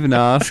 Why are you even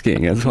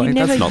asking? You never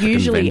that's not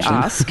usually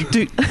ask.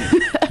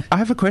 I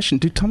have a question.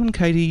 Do Tom and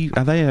Katie,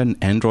 are they an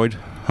Android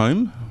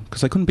home?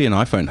 Because they couldn't be an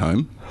iPhone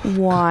home.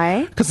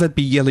 Why? Because they'd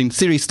be yelling,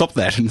 "Siri, stop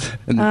that!" and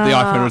the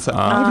iPhone would say,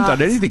 "I haven't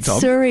done anything,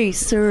 Tom." Suri.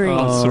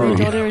 Oh, Suri.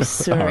 My daughter is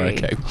Suri. Oh,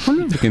 okay. I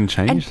wonder if we can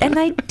change that. And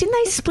didn't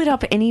they split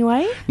up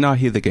anyway? No, I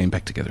hear they're getting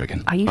back together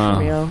again. Are you for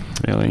real?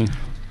 Really?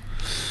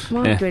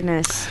 My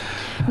goodness.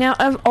 Now,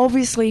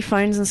 obviously,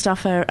 phones and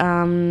stuff are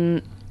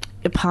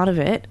a part of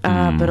it,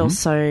 but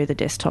also the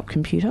desktop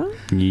computer.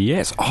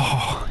 Yes.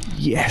 Oh,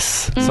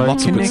 yes. So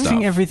Lots of good connecting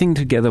stuff. everything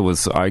together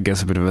was, I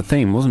guess, a bit of a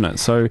theme, wasn't it?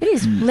 So It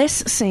is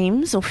less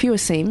seams or fewer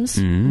seams,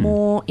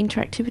 more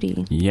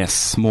interactivity.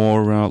 yes.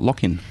 More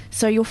lock-in.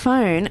 So your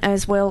phone,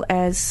 as well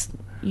as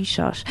you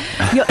shush,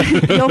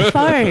 your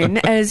phone,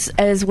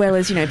 as well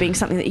as being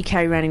something that you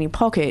carry around in your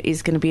pocket,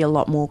 is going to be a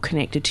lot more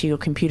connected to your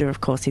computer,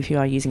 of course, if you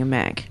are using a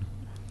Mac.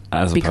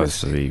 As opposed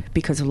to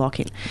because of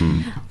lock-in.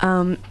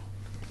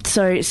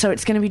 So it's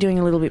going to be doing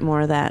a little bit more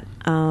of that.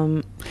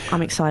 I'm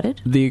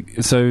excited.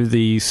 So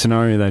the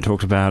scenario they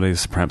talked about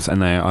is perhaps,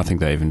 and I think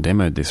they even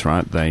demoed this,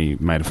 right? They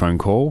made a phone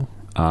call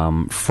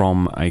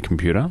from a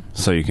computer,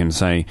 so you can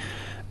say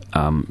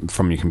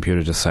from your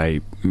computer to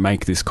say,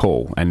 make this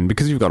call, and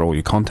because you've got all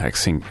your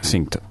contacts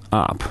synced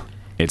up,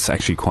 it's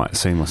actually quite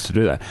seamless to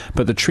do that.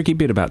 But the tricky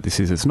bit about this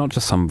is it's not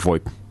just some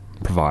VoIP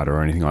provider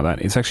or anything like that.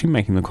 It's actually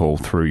making the call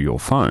through your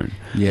phone.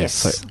 Yes.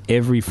 So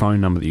every phone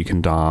number that you can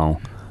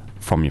dial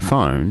from your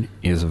phone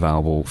is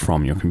available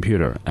from your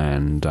computer,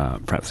 and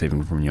perhaps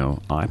even from your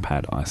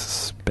iPad, I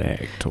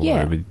suspect.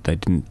 Although they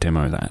didn't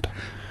demo that.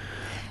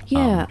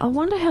 Yeah, I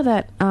wonder how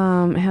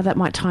that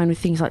might tie in with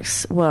things like,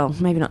 well,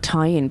 maybe not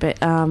tie in, but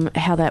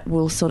how that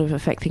will sort of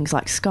affect things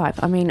like Skype.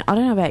 I mean, I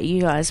don't know about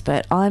you guys,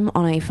 but I'm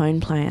on a phone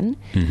plan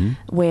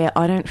where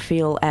I don't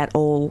feel at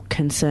all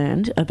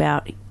concerned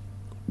about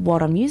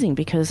what I'm using,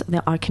 because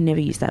I can never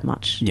use that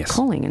much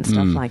calling and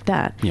stuff like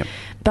that. Yep.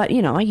 But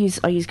I use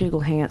Google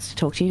Hangouts to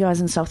talk to you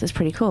guys and stuff. That's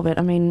pretty cool. But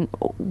I mean,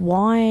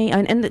 why?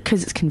 And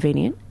because it's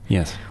convenient.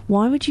 Yes.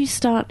 Why would you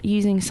start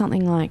using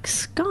something like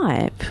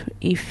Skype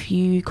if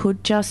you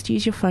could just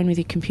use your phone with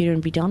your computer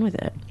and be done with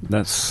it?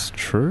 That's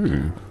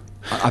true.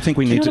 I think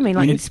we Do you need know to...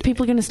 what I mean?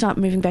 People are going to start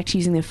moving back to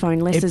using their phone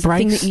less as a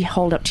thing that you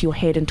hold up to your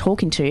head and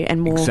talking to,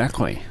 and more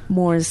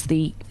as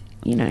the...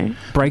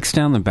 breaks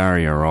down the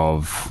barrier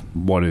of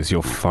what is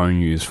your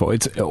phone used for.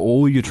 It's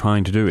all you're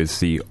trying to do is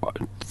the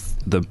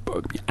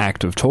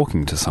act of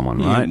talking to someone,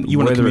 right? You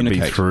want to whether it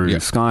communicate. be through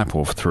Skype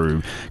or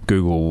through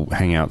Google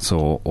Hangouts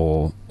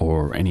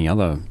or any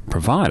other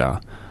provider.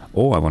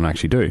 All I want to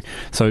actually do.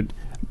 So,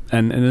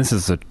 and this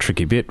is a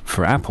tricky bit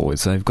for Apple,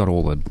 is they've got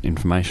all the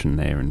information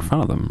there in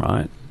front of them,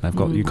 right? They've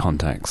got your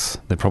contacts.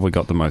 They've probably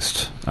got the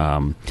most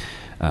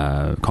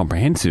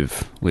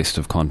comprehensive list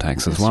of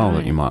contacts as well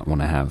that you might want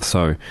to have.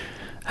 So,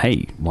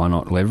 hey, why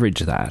not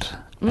leverage that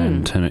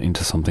and turn it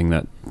into something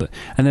that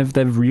and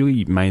they've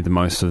really made the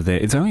most of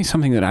it's only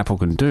something that Apple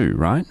can do,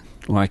 right?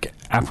 Like,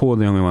 Apple are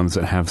the only ones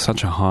that have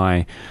such a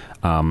high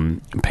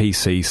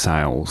PC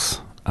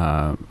sales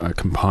a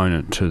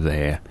component to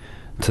their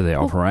to their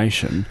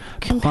operation,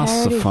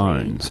 plus the comparatively.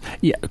 phones.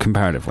 Yeah,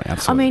 comparatively,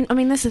 absolutely. I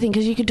mean, that's the thing,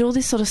 because you could do all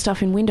this sort of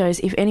stuff in Windows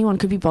if anyone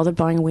could be bothered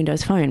buying a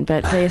Windows phone,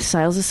 but their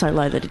sales are so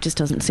low that it just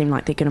doesn't seem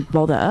like they're going to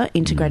bother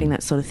integrating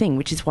that sort of thing,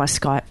 which is why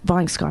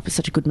buying Skype is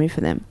such a good move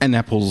for them. And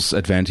Apple's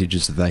advantage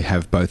is that they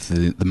have both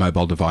the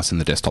mobile device and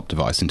the desktop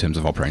device in terms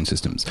of operating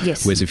systems.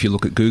 Yes. Whereas if you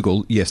look at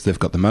Google, yes, they've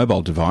got the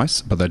mobile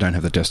device, but they don't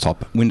have the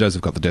desktop. Windows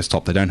have got the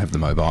desktop, they don't have the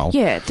mobile.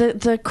 Yeah,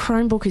 the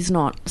Chromebook is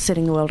not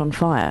setting the world on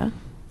fire.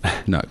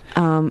 No.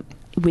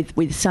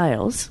 With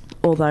sales,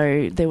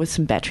 although there was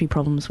some battery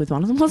problems with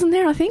one of them, wasn't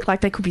there? I think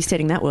they could be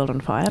setting that world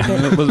on fire.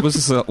 But was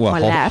this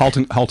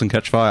halt and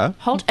catch fire?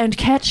 Halt and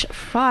catch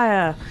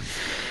fire.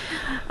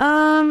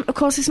 Of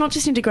course, it's not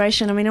just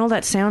integration. I mean, all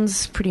that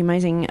sounds pretty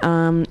amazing,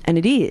 and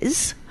it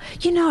is.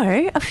 You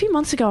know, a few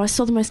months ago, I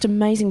saw the most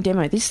amazing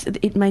demo.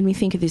 It made me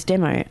think of this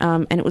demo,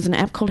 and it was an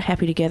app called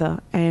Happy Together.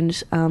 And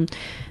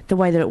the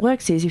way that it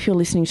works is, if you're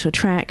listening to a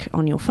track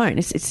on your phone,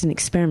 it's an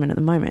experiment at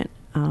the moment.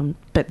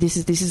 But this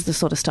is the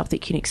sort of stuff that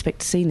you can expect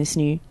to see in this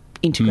new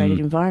integrated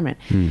environment.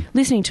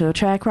 Listening to a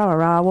track,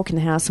 walk in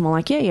the house, and we're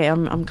like,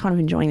 I'm kind of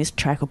enjoying this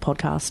track or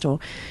podcast or,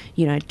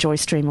 Joy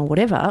Stream or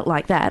whatever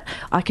like that.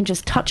 I can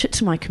just touch it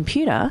to my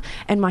computer,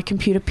 and my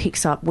computer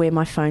picks up where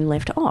my phone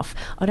left off.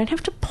 I don't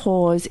have to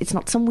pause. It's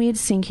not some weird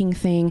syncing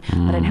thing.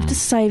 I don't have to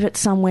save it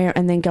somewhere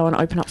and then go and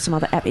open up some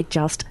other app. It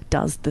just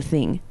does the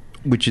thing.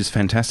 Which is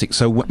fantastic.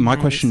 So my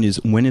question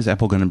is, when is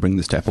Apple going to bring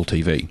this to Apple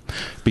TV?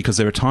 Because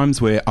there are times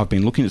where I've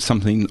been looking at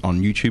something on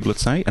YouTube,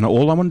 let's say, and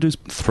all I want to do is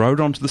throw it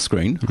onto the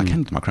screen. I can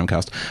with my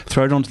Chromecast.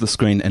 Throw it onto the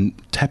screen, and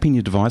tapping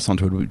your device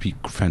onto it would be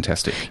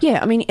fantastic.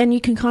 Yeah, I mean, and you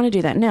can kind of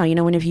do that now.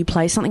 Whenever you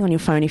play something on your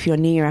phone, if you're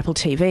near your Apple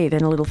TV,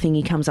 then a little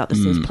thingy comes up that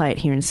says play it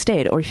here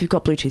instead. Or if you've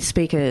got Bluetooth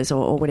speakers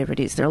or whatever it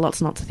is, there are lots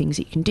and lots of things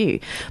that you can do.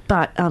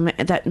 But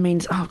that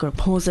means, I've got to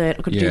pause it,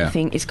 I've got to do the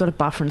thing, it's got a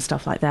buffer and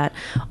stuff like that.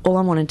 All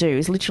I want to do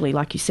is literally,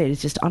 like you said,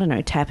 is just,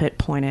 tap it,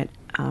 point it,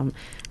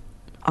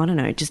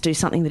 just do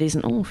something that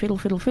isn't, fiddle,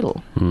 fiddle,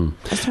 fiddle. I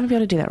just want to be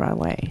able to do that right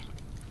away.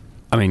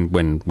 I mean,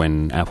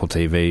 when Apple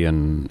TV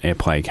and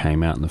AirPlay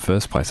came out in the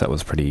first place, that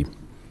was pretty,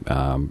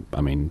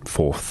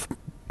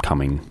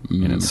 forthcoming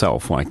in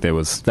itself. Like, there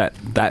was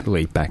that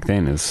leap back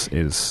then was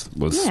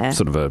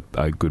sort of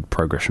a good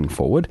progression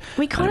forward.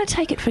 We kind of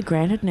take it for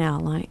granted now,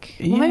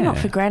 maybe not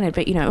for granted,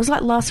 but, it was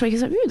like last week,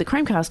 it's like, ooh, the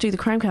Chromecast, do the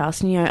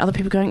Chromecast, and, other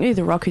people going, ooh,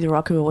 the Roku,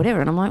 or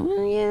whatever, and I'm like,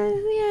 well,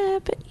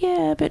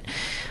 but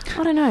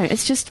I don't know.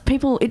 It's just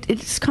people,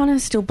 it's kind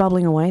of still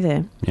bubbling away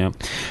there. Yeah.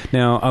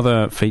 Now,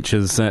 other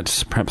features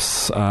that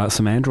perhaps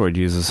some Android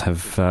users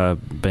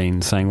have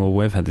been saying, well,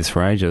 we've had this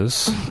for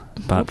ages,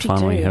 but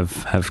finally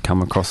have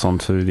come across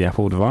onto the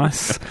Apple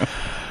device.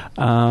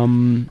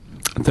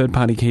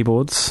 Third-party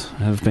keyboards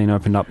have been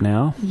opened up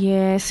now.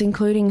 Yes,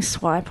 including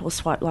swipe or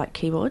swipe-like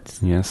keyboards.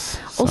 Yes.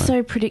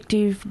 Also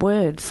predictive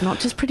words,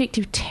 not just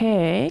predictive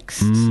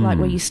text, like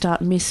where you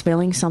start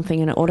misspelling something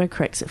and it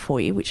autocorrects it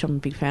for you, which I'm a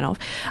big fan of,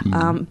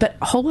 but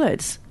whole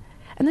words.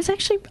 And there's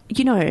actually,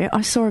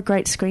 I saw a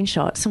great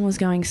screenshot. Someone was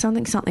going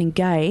something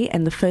gay,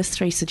 and the first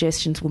 3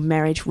 suggestions were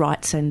marriage,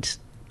 rights, and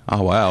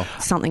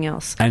something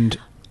else. And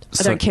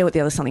I don't care what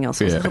the other something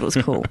else was. I thought it was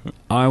cool.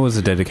 I was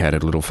a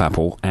dedicated little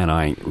fapple, and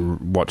I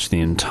watched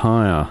the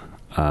entire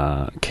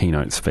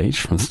keynote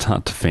speech from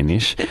start to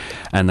finish,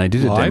 and they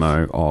did a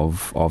demo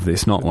of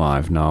this. Not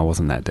live, no, I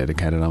wasn't that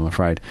dedicated, I'm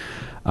afraid.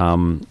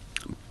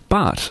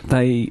 But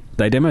they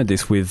demoed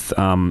this with,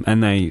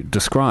 and they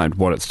described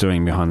what it's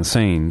doing behind the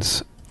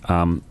scenes,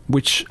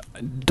 which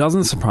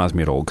doesn't surprise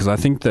me at all, because I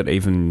think that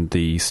even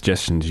the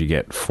suggestions you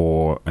get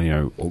for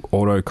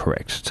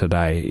autocorrect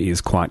today is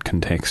quite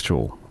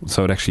contextual.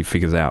 So it actually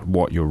figures out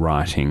what you're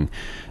writing,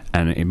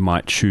 and it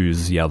might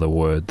choose the other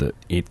word that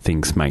it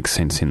thinks makes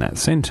sense in that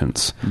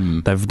sentence.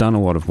 They've done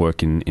a lot of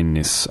work in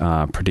this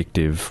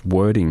predictive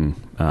wording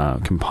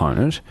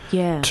component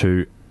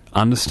to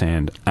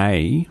understand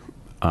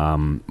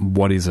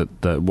what is it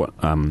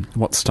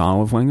what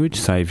style of language.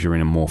 Say if you're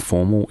in a more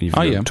formal, if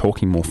you're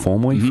talking more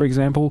formally, for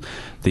example,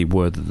 the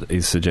word that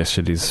is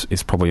suggested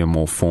is probably a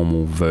more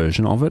formal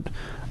version of it,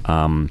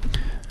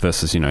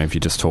 versus if you're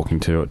just talking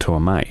to a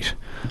mate.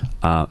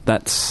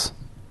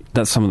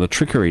 That's some of the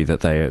trickery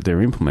that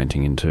they're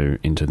implementing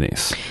into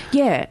this.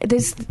 Yeah,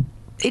 there's.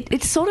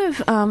 It's sort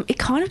of it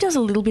kind of does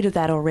a little bit of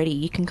that already.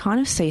 You can kind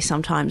of see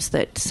sometimes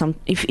that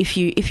if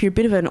you're a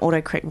bit of an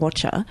autocorrect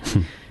watcher.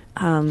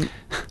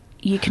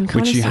 You can kind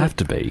Which of you have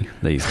to be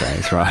these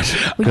days,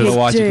 right?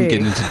 Otherwise you can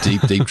get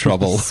into deep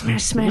trouble.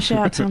 Smash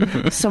out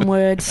some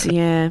words,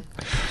 yeah.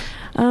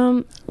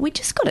 We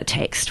just got a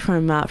text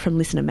from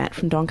listener Matt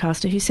from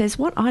Doncaster who says,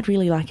 what I'd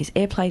really like is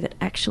AirPlay that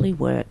actually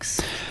works.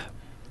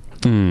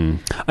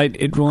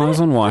 It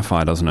relies on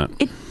Wi-Fi, doesn't it?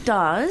 It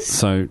does.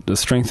 So the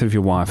strength of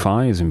your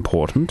Wi-Fi is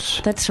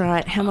important. That's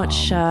right. How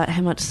much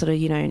sort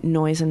of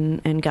noise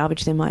and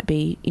garbage there might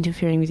be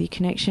interfering with your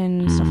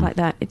connection, stuff like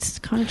that. It's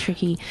kind of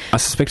tricky. I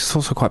suspect it's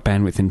also quite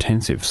bandwidth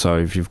intensive. So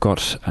if you've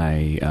got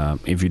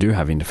if you do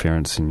have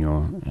interference in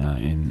your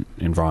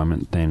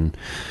environment, then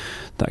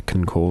that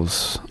can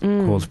cause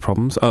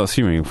problems. Oh,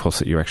 assuming, of course,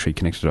 that you're actually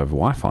connected over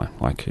Wi-Fi.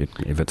 Like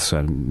if it's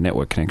a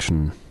network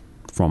connection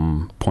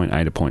from point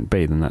A to point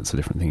B, then that's a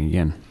different thing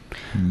again.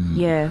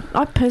 Yeah,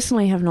 I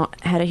personally have not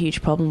had a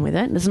huge problem with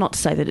it. That's not to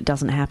say that it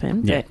doesn't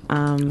happen. Yeah.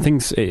 But,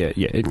 things,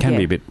 it can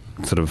be a bit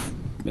sort of,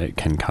 it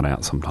can cut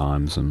out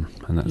sometimes and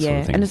that sort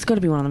of thing. And it's got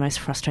to be one of the most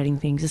frustrating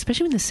things,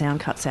 especially when the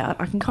sound cuts out.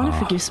 I can kind of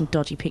forgive some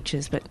dodgy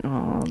pictures, but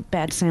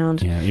bad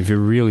sound. Yeah, if you're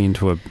really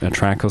into a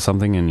track or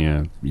something and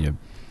you're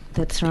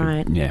That's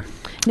right. Yeah.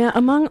 Now,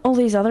 among all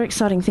these other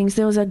exciting things,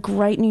 there was a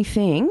great new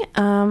thing,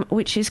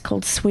 which is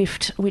called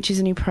Swift, which is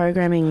a new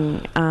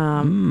programming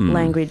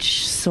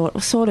language,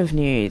 sort of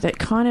new, that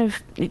kind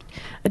of it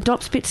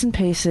adopts bits and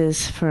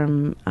pieces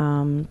from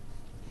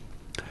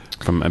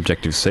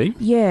Objective-C?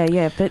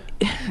 Yeah, but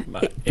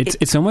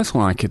it's almost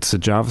like it's a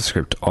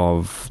JavaScript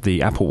of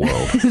the Apple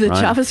world. the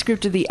right?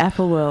 JavaScript of the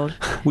Apple world.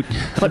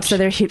 So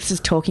there are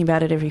hipsters talking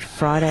about it every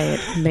Friday at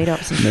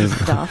meetups and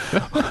stuff.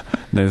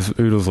 There's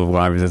oodles of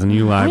libraries. There's a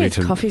new library it's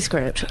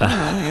CoffeeScript. Oh,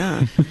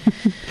 yeah.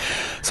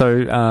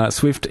 So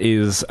Swift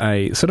is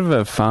a sort of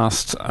a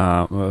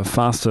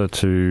faster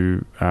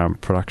to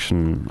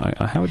production.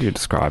 How would you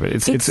describe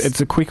it?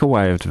 It's a quicker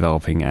way of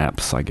developing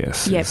apps, I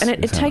guess. Yeah, and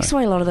it takes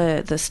away a lot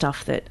of the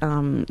stuff that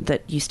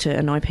that used to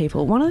annoy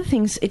people. One of the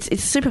things,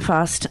 it's super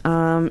fast.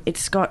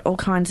 It's got all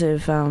kinds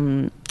of.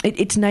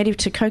 It's native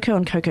to Cocoa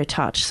and Cocoa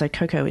Touch. So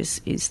Cocoa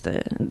is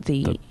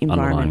the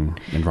environment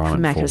for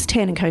Mac OS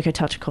 10, and Cocoa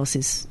Touch, of course,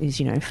 is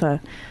for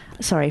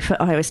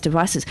iOS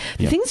devices.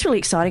 The thing that's really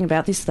exciting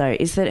about this, though,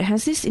 is that it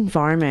has this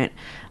environment.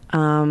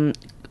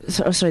 This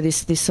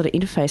sort of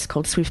interface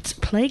called Swift's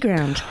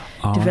Playground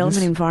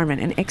development environment,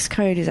 and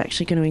Xcode is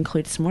actually going to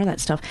include some more of that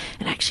stuff,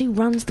 and actually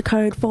runs the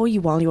code for you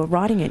while you're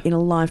writing it in a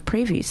live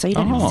preview, so you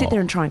don't have to sit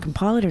there and try and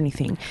compile it or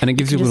anything. And it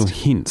gives you little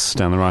hints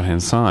down the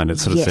right-hand side. It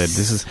sort of said,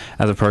 this is,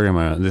 as a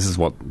programmer, this is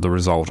what the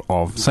result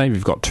of, say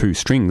you've got two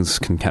strings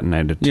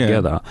concatenated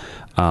together,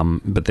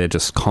 but they're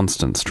just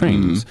constant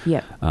strings.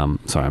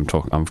 Sorry,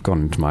 I've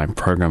gone into my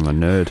programmer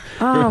nerd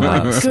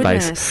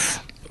space.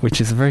 Which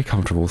is a very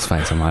comfortable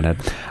space, I might add.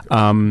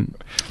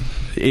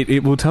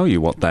 It will tell you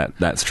what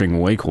that string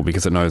will equal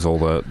because it knows all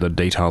the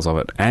details of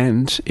it.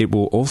 And it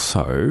will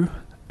also,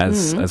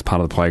 as part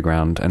of the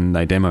playground, and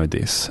they demoed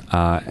this,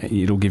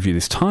 it'll give you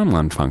this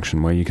timeline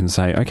function where you can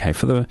say, okay,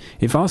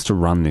 if I was to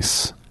run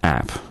this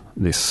app,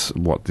 this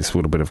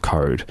little bit of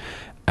code,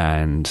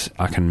 and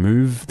I can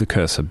move the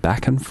cursor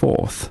back and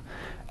forth,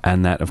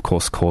 and that, of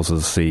course,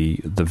 causes the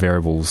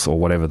variables or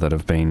whatever that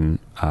have been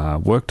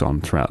worked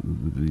on throughout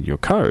your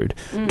code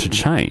to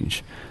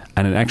change.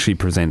 And it actually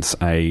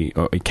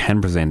it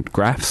can present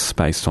graphs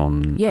based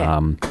on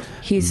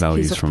here's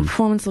values what from... the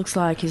performance looks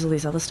like, here's all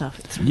this other stuff.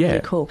 It's really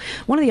cool.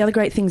 One of the other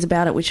great things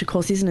about it, which, of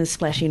course, isn't as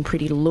splashy and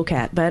pretty to look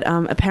at, but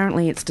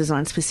apparently it's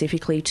designed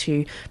specifically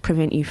to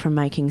prevent you from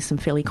making some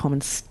fairly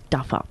common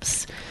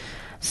stuff-ups.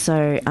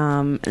 So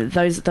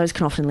those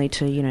can often lead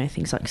to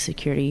things like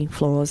security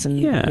flaws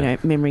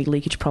and memory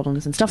leakage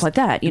problems and stuff like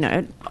that.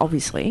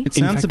 Obviously, it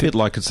sounds a bit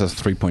like it's a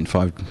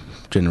 3.5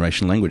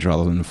 generation language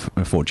rather than a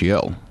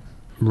 4GL,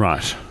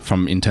 right?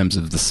 In terms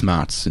of the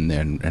smarts in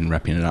there and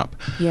wrapping it up.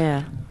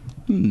 Yeah.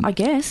 I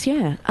guess,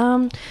 yeah.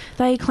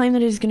 They claim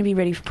that it is going to be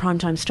ready for prime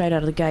time straight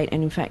out of the gate,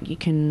 and in fact, you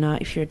can,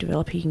 if you're a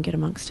developer, you can get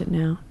amongst it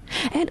now.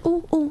 And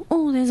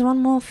there's one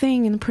more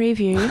thing in the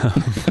preview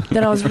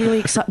that I was really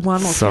excited.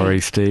 One more.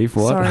 Sorry, thing. Steve.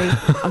 What? Sorry,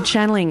 I'm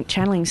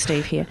channeling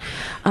Steve here.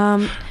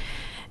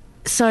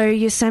 So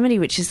Yosemite,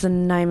 which is the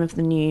name of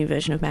the new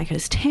version of Mac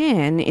OS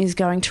 10, is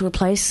going to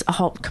replace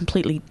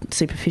completely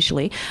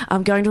superficially,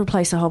 going to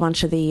replace a whole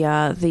bunch of the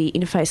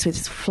interface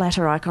with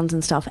flatter icons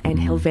and stuff, and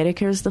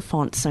Helvetica is the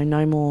font, so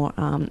no more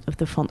of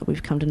the font that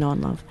we've come to know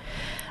and love.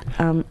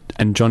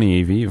 And Johnny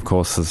Evie, of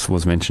course,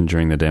 was mentioned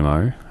during the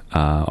demo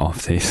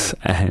of this,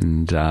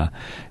 and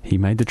he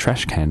made the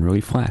trash can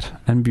really flat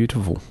and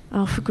beautiful.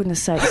 Oh, for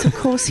goodness sakes, of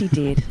course he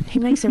did. He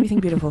makes everything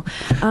beautiful.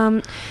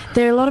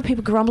 There are a lot of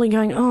people grumbling,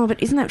 going, but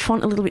isn't that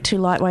font a little bit too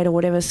lightweight or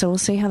whatever, so we'll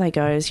see how that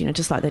goes,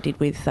 just like they did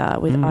with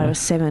iOS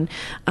 7.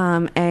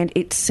 And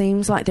it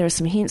seems like there are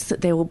some hints that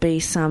there will be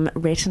some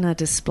Retina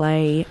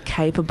display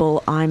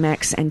capable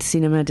iMacs and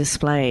Cinema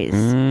displays.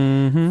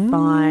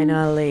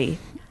 Finally.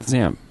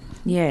 Yeah.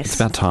 Yes. It's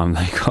about time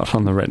they got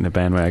on the Retina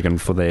bandwagon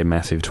for their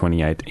massive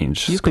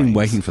 28-inch You've been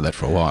waiting for that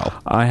for a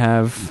while. I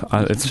have.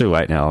 It's too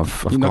late now.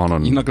 I've gone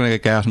on. You're not going to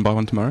go out and buy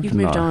one tomorrow? You've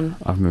moved on.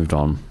 I've moved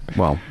on.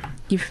 Well,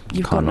 you've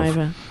gotten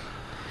over.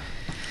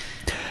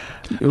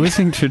 You're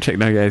listening to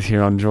Technogaze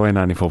here on Joy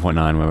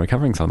 94.9, where we're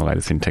covering some of the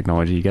latest in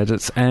technology,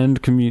 gadgets,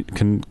 and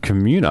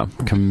consumer.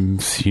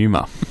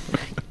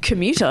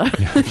 Commuter?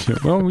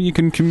 Well, you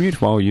can commute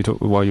while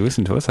you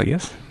listen to us, I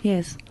guess.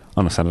 Yes.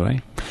 On a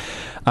Saturday.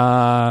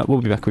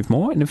 We'll be back with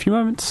more in a few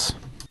moments.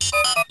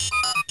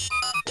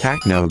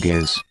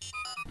 Technogaze.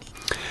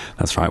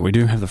 That's right, we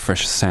do have the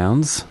freshest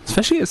sounds,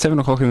 especially at 7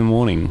 o'clock in the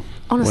morning.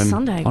 On a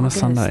Sunday. On a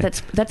Sunday.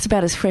 That's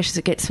about as fresh as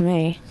it gets for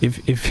me.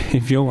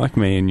 If you're like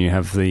me and you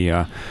have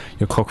your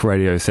clock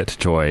radio set to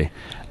Joy,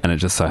 and it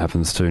just so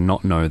happens to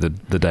not know the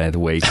day of the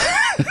week,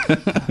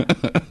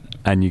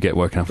 and you get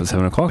woken up at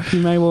 7 o'clock,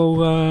 you may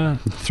well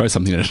throw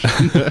something at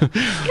it.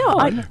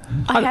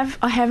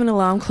 I have an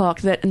alarm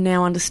clock that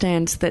now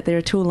understands that there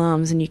are 2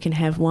 alarms and you can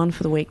have one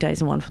for the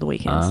weekdays and one for the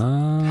weekends.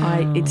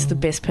 It's the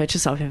best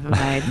purchase I've ever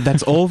made.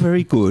 That's all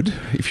very good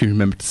if you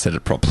remember to set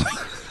it properly.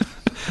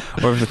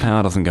 Or if the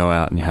power doesn't go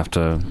out and you have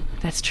to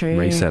That's true.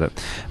 reset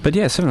it. But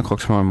yeah, 7 o'clock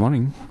tomorrow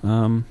morning.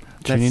 Tune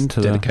in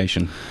to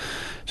dedication.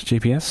 To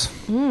GPS.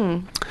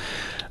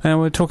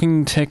 We're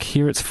talking tech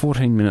here. It's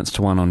 14 minutes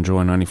to 1 on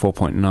Joy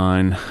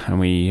 94.9, and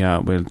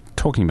we're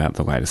talking about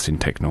the latest in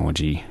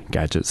technology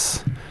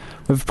gadgets.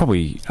 We've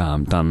probably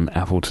done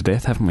Apple to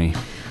death, haven't we?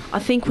 I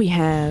think we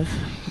have.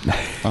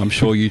 I'm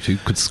sure you two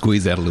could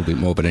squeeze out a little bit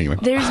more, but anyway.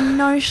 There is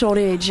no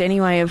shortage,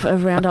 anyway,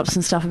 of roundups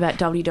and stuff about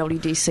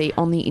WWDC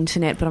on the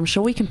internet, but I'm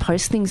sure we can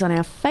post things on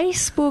our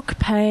Facebook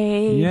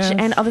page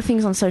and other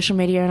things on social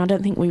media, and I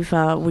don't think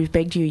we've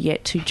begged you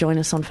yet to join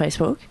us on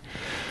Facebook.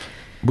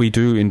 We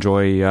do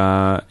enjoy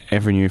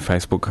every new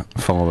Facebook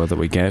follower that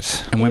we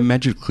get. And we're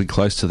magically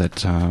close to that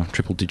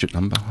triple-digit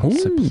number. Ooh.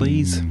 So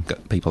please,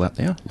 people out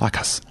there, like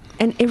us.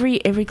 And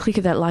every click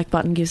of that like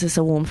button gives us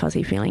a warm,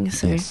 fuzzy feeling.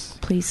 So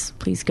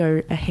please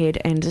go ahead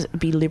and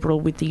be liberal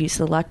with the use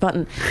of the like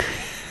button.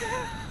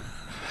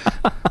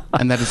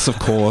 And that is, of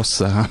course,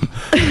 don't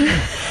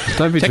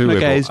be too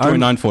liberal. Joy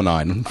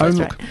 949.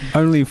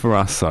 Only for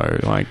us, though.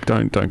 Like,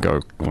 don't go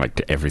like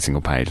to every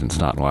single page and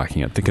start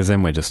liking it, because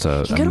then we're just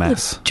a you got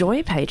mess. All the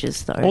Joy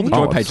pages, though. All the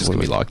Joy pages can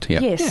be liked. Yeah.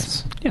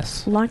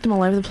 Yes. Like them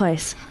all over the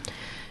place.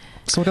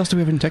 So what else do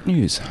we have in tech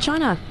news?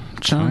 China.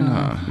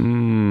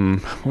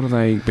 What have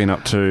they been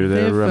up to?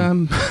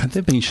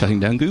 They've been shutting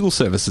down Google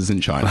services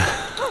in China.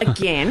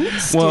 Again?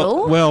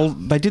 Still? Well,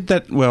 they did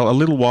that, a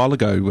little while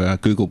ago.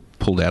 Google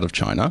pulled out of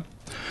China.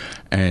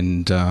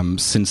 And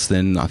since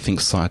then, I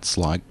think sites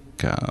like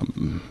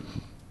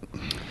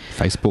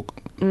Facebook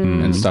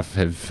and stuff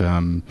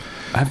haven't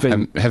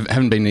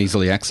been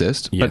easily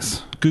accessed. Yes.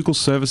 But Google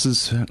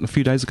services a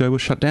few days ago were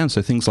shut down.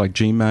 So things like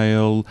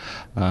Gmail,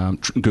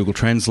 Google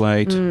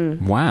Translate.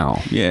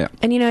 Wow. Yeah.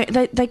 And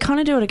they kind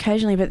of do it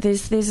occasionally, but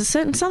there's a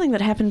certain something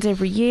that happens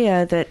every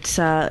year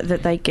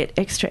that they get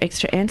extra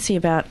antsy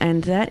about,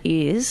 and that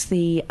is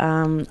the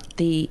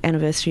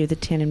anniversary of the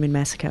Tiananmen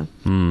massacre.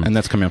 And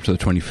that's coming up to the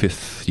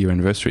 25th year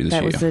anniversary this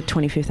year. That was the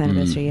 25th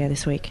anniversary,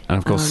 this week. And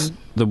of course,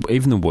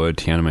 even the word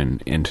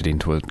Tiananmen entered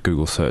into a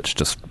Google search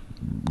just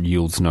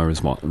yields no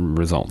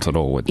results at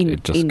all.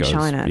 It just goes,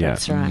 China,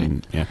 that's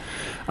right.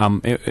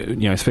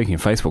 Speaking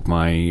of Facebook,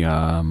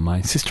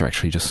 my sister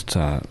actually just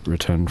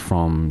returned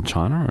from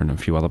China and a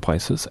few other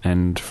places,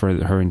 and for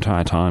her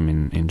entire time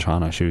in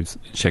China, she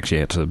actually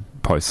had to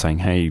post saying,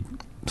 "Hey,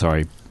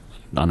 sorry,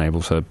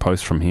 unable to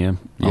post from here.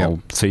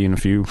 I'll see you in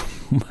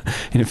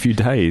a few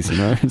days."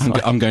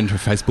 I'm going to a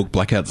Facebook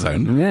blackout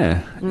zone.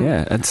 Yeah,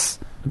 it's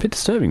a bit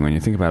disturbing when you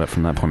think about it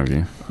from that point of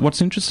view.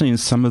 What's interesting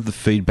is some of the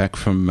feedback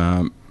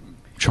from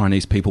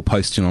Chinese people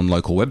posting on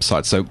local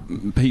websites. So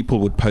people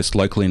would post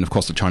locally, and of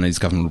course the Chinese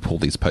government would pull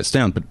these posts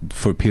down, but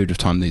for a period of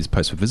time these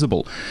posts were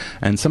visible.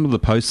 And some of the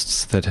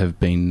posts that have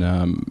been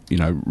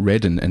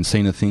read and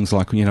seen are things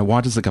like,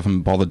 why does the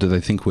government bother? Do they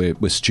think we're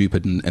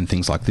stupid and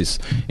things like this,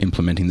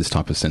 implementing this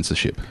type of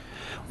censorship?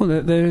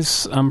 Well,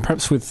 there's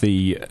perhaps with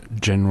the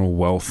general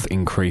wealth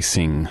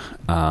increasing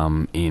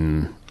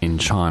in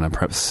China,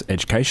 perhaps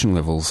education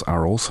levels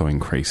are also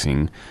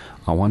increasing.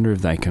 I wonder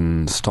if they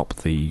can stop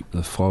the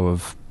flow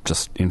of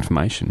just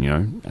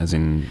information, as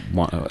in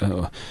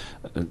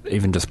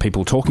even just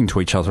people talking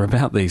to each other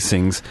about these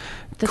things.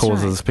 That's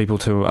causes people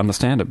to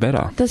understand it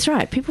better. That's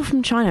right. People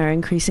from China are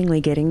increasingly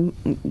getting,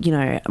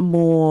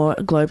 more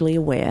globally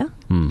aware,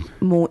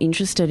 more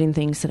interested in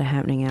things that are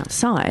happening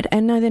outside.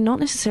 And no, they're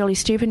not necessarily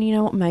stupid. And you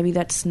know what? Maybe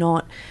that's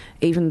not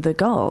even the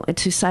goal.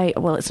 To say,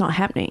 well, it's not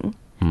happening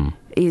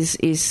is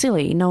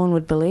silly. No one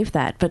would believe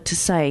that. But to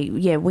say,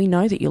 yeah, we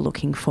know that you're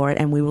looking for it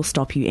and we will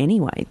stop you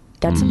anyway,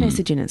 that's a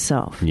message in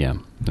itself. Yeah,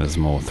 there's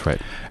more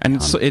threat. And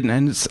it's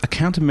a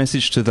counter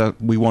message to that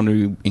we want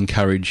to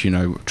encourage,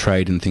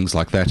 trade and things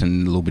like that,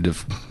 and a little bit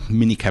of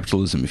mini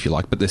capitalism, if you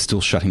like, but they're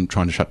still trying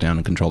to shut down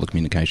and control the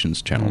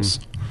communications channels.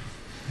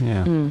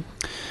 Yeah.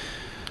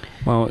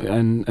 Well,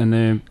 and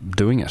they're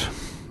doing it.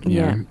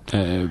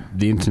 The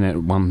internet,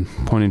 at one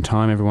point in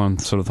time, everyone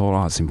sort of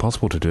thought, it's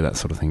impossible to do that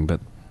sort of thing.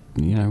 But,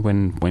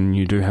 when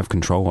you do have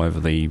control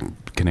over the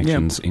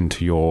connections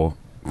into your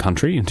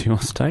country, into your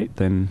state,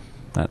 then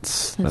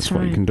that's right.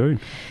 What you can do.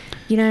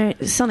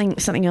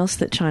 Something else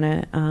that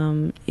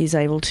China is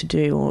able to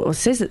do, or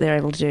says that they're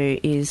able to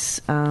do,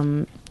 is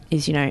have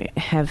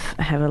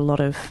a lot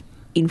of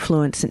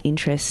influence and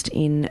interest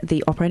in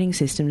the operating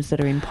systems that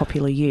are in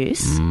popular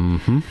use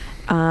in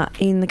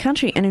the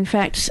country. And in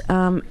fact,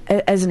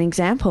 as an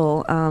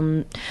example,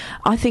 I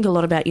think a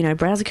lot about,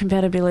 browser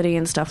compatibility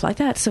and stuff like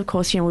that. So, of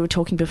course, we were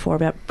talking before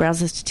about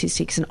browser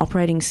statistics and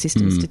operating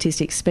system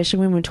statistics, especially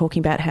when we were talking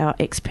about how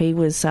XP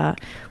was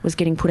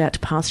getting put out to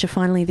pasture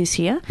finally this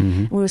year.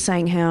 We were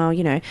saying how,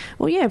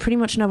 pretty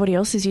much nobody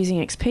else is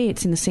using XP.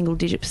 It's in the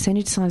single-digit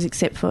percentage signs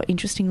except for,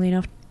 interestingly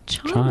enough,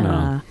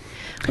 China.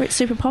 Well, it's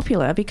super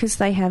popular because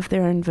they have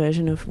their own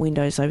version of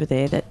Windows over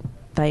there that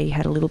they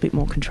had a little bit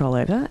more control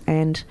over,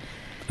 and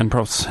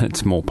perhaps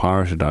it's more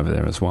pirated over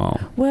there as well.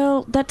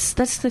 Well, that's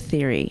the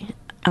theory,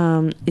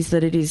 is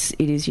that it is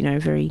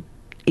very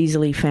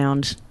easily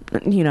found,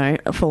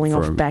 falling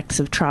off backs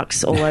of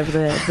trucks all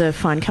over the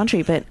fine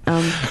country. But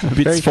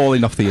bits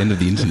falling off the end of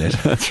the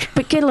internet.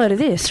 But get a load of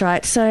this,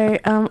 right? So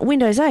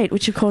Windows 8,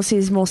 which of course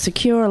is more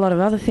secure, a lot of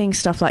other things,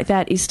 stuff like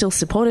that, is still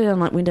supported,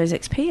 unlike Windows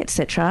XP,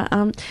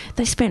 etc.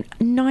 They spent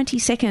 90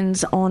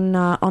 seconds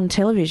on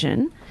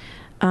television.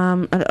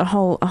 A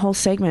whole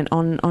segment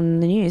on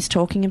the news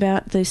talking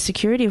about the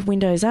security of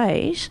Windows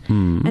 8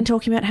 and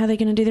talking about how they're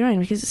going to do their own,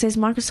 because it says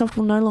Microsoft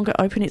will no longer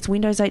open its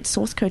Windows 8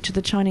 source code to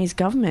the Chinese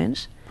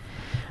government.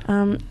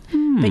 But,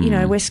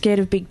 we're scared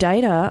of big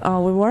data.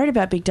 Oh, we're worried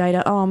about big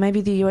data. Oh,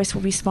 maybe the US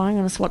will be spying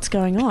on us. What's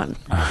going on?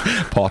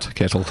 Pot,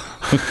 kettle.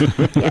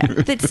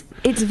 Yeah,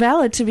 it's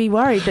valid to be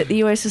worried that the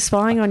US is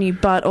spying on you,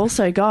 but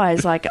also,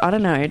 guys, I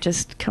don't know,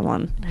 just come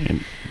on.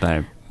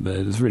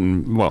 It's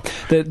written well.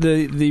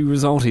 The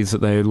result is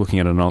that they're looking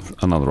at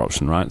another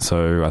option, right?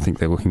 So I think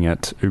they're looking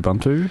at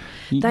Ubuntu.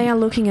 They are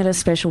looking at a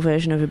special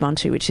version of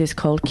Ubuntu, which is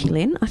called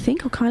Kylin, I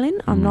think, or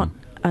Kylin. I'm not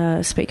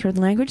a speaker of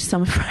the language, so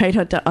I'm afraid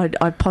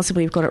I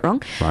possibly have got it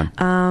wrong.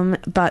 Right.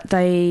 But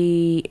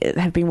they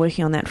have been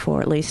working on that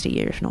for at least a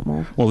year, if not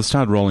more. Well, they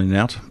started rolling it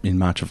out in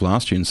March of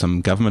last year in some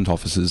government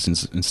offices.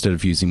 Instead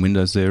of using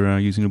Windows, they're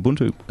using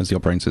Ubuntu as the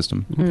operating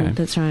system. Okay.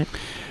 That's right.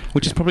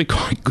 Which is probably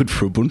quite good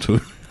for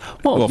Ubuntu.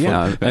 Well, for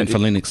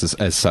Linux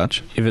as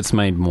such. If it's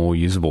made more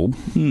usable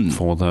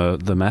for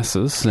the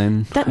masses,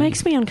 then... That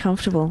makes me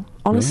uncomfortable,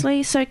 honestly.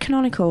 Really? So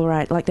Canonical,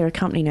 right, they're a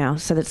company now,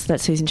 so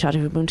that's who's in charge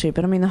of Ubuntu.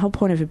 But, the whole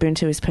point of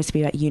Ubuntu is supposed to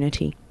be about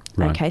unity.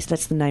 Right. Okay, so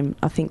that's the name.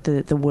 I think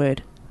the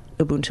word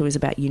Ubuntu is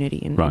about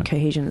unity and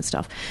cohesion and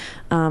stuff.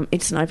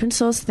 It's an open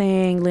source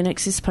thing.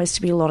 Linux is supposed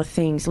to be a lot of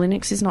things.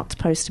 Linux is not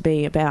supposed to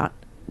be about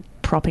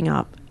propping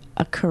up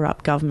a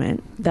corrupt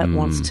government that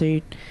wants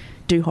to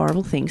do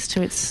horrible things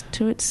to its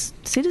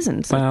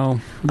citizens. Well,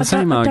 I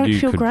don't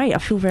feel great. I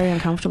feel very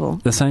uncomfortable.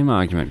 The same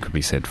argument could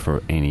be said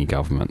for any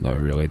government, though.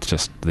 Really, it's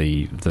just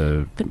the.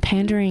 But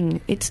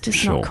pandering, it's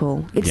just not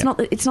cool. It's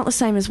not. It's not the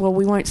same as, well,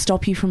 we won't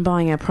stop you from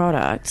buying our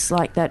products.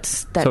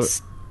 That's. So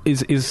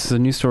is the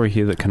news story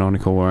here that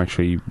Canonical are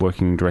actually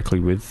working directly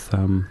with?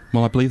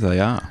 Well, I believe they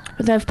are.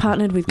 But they've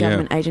partnered with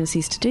government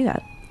agencies to do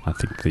that. I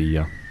think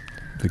the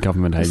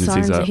government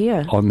agencies are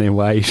on their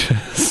way to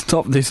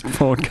stop this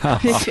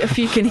broadcast. If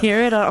you can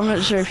hear it, I'm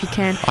not sure if you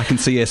can. I can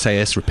see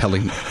SAS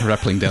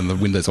rappelling down the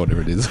windows,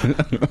 whatever it is.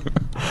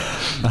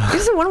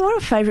 This is one of my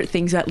favourite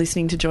things about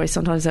listening to Joy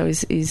sometimes, though,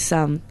 is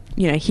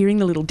hearing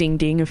the little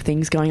ding-ding of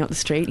things going up the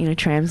street,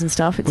 trams and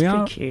stuff. It's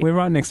pretty cute. We're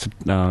right next to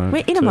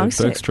we're in amongst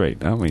Burke it.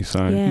 Street, aren't we? So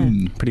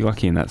pretty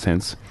lucky in that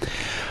sense.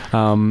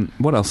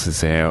 What else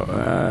is there?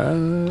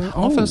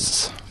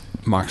 Office.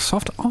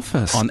 Microsoft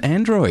Office. On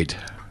Android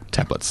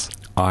tablets.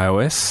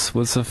 iOS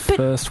was the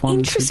first one.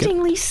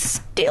 Interestingly,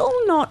 still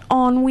not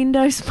on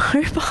Windows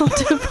mobile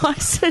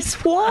devices.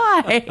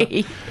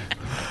 Why?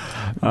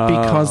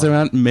 Because there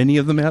aren't many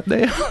of them out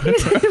there.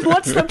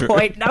 What's the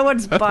point? No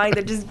one's buying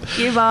them. Just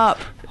give up.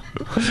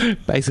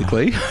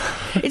 Basically.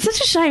 It's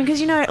such a shame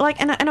because,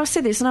 and I've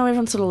said this, and I know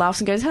everyone sort of laughs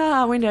and goes,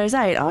 Windows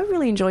 8. I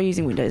really enjoy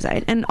using Windows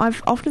 8. And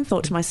I've often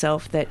thought to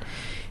myself that,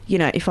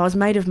 if I was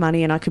made of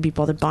money and I could be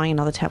bothered buying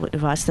another tablet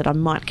device, that I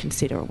might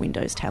consider a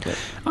Windows tablet.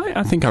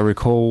 I think I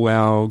recall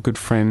our good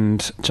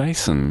friend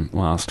Jason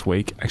last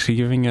week actually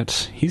giving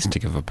it his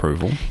tick of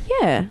approval.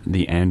 Yeah.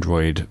 The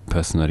Android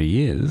person that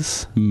he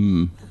is.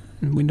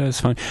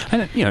 Windows Phone.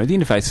 And, the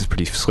interface is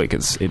pretty slick.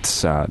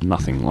 It's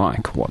nothing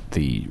like what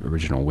the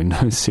original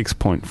Windows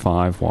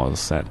 6.5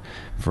 was. That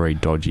very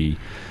dodgy,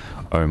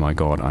 oh my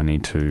God, I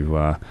need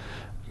to...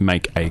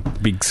 make a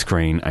big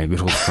screen a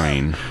little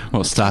screen.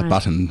 Well, start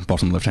button,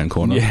 bottom left-hand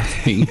corner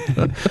thing.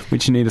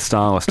 Which you need a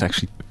stylus to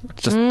actually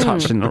just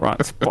touch in the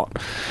right spot.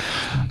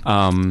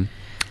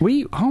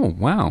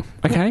 Wow.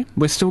 Okay,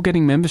 we're still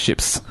getting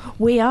memberships.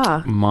 We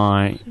are.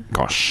 My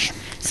gosh.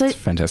 So it's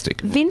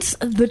fantastic. Vince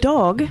the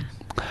dog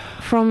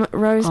from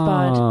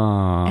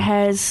Rosebud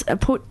has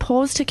put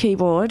pause to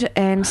keyboard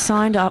and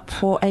signed up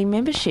for a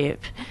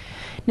membership.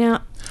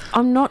 Now,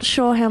 I'm not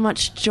sure how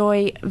much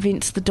joy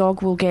Vince the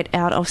dog will get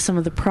out of some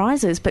of the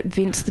prizes, but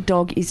Vince the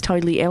dog is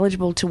totally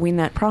eligible to win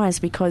that prize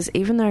because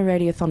even though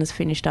Radiothon has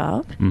finished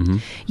up,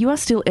 you are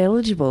still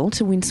eligible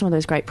to win some of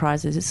those great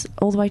prizes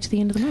all the way to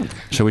the end of the month.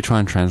 Shall we try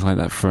and translate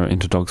that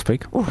into dog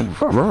speak?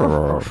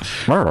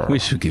 We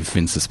should give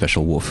Vince a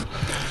special woof.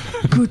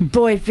 Good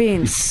boy,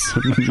 Vince.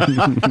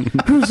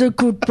 Who's a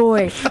good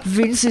boy?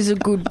 Vince is a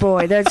good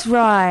boy. That's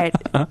right.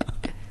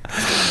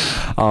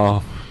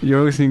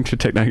 You're listening to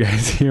Techno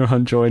Gaze here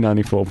on Joy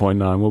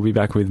 94.9. We'll be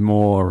back with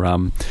more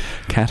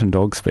cat and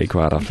dog speak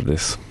right after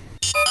this.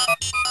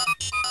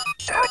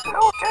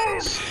 Techno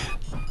Gaze.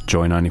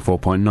 Joy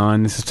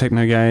 94.9. This is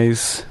Techno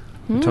Gaze.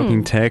 We're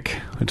talking tech.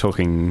 We're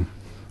talking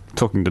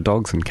to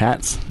dogs and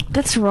cats.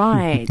 That's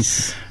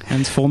right.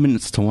 And it's 4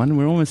 minutes to 1.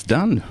 We're almost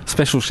done.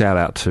 Special shout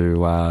out to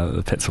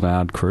the Pets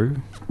Aloud crew.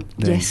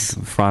 Yes.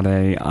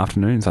 Friday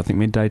afternoons, I think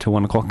midday to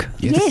 1 o'clock.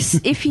 Yes,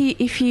 if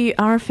you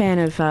are a fan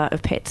of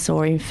pets,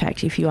 or in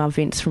fact if you are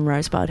Vince from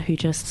Rosebud who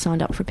just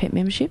signed up for a pet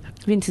membership.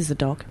 Vince is the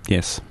dog.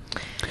 Yes.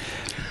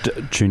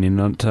 Tune in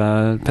at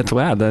Pets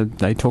Allowed.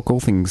 They talk all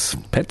things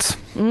pets.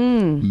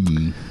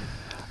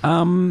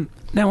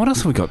 Now, what else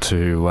have we got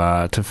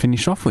to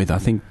finish off with? I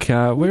think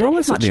we're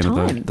almost at the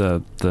end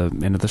of the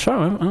end of the show,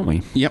 aren't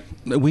we? Yep.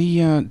 Do we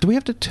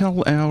have to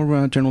tell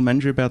our general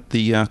manager about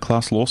the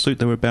class lawsuit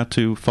they were about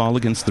to file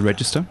against the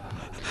Register?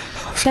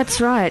 That's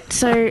right.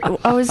 So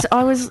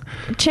I was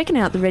checking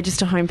out the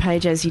Register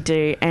homepage as you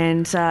do,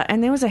 and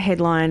there was a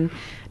headline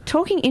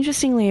talking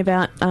interestingly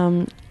about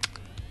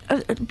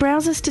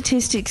browser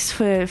statistics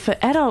for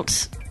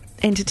adult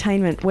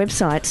entertainment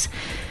websites.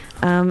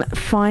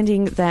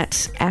 Finding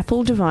that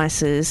Apple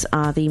devices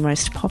are the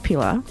most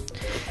popular,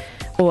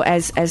 or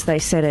as they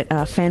said it,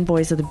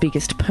 fanboys are the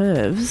biggest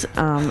pervs,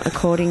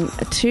 according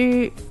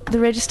to the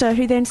Register,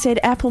 who then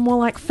said Apple more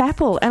like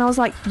Fapple. And I was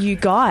like, you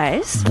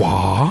guys...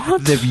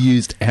 What? They've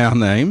used our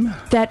name?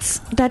 That's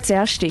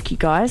our shtick, you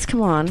guys.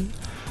 Come on.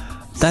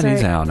 That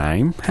is our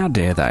name. How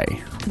dare they?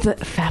 The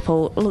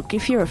Fapple. Look,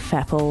 if you're a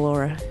Fapple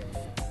or a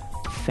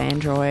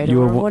Fandroid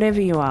or whatever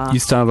you are. You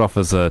started off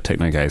as a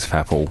Technogaze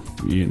Fapple.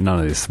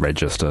 None of this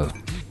Register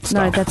stuff.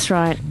 No, that's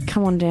right.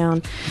 Come on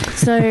down.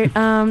 So,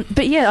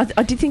 but yeah,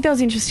 I did think that was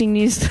interesting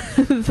news,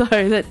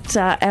 though, that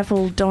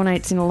Apple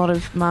dominates in a lot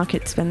of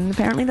markets, and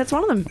apparently that's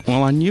one of them.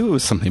 Well, I knew it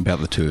was something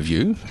about the two of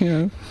you.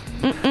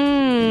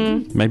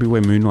 Maybe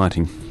we're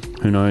moonlighting.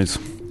 Who knows?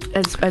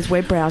 As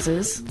web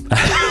browsers.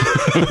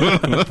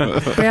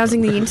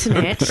 Browsing the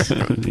internet.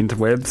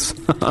 Interwebs.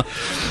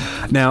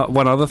 Now,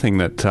 one other thing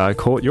that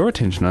caught your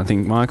attention, I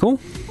think, Michael.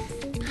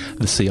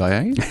 The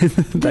CIA?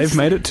 They've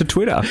made it to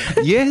Twitter.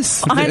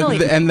 Yes. Finally.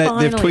 They've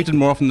tweeted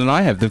more often than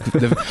I have.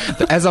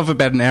 As of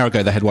about an hour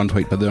ago, they had one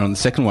tweet, but they're on the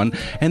second one.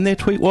 And their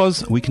tweet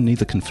was, we can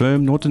neither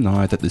confirm nor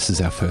deny that this is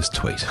our first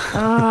tweet.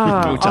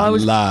 Oh, which I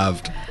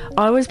loved.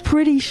 I was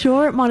pretty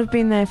sure it might have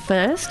been their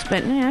first,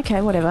 but yeah,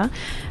 okay, whatever.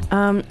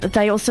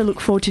 They also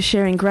look forward to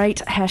sharing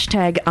great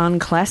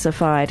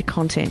 #unclassified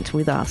content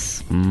with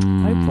us.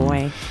 Oh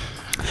boy.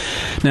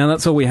 Now,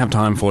 that's all we have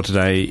time for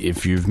today.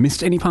 If you've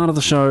missed any part of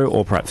the show,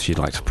 or perhaps you'd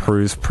like to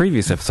peruse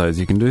previous episodes,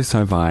 you can do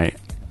so by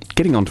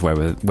getting onto our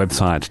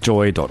website,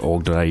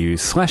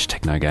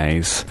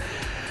 joy.org.au/technogaze.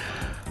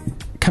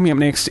 Coming up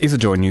next is a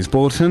Joy News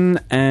Bulletin,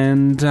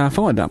 and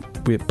followed up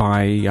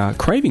by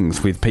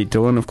Cravings with Pete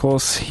Dillon. Of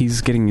course,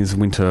 he's getting his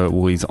winter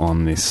woolies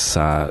on this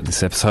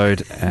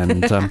episode,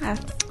 and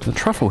the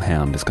Truffle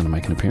Hound is going to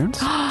make an appearance.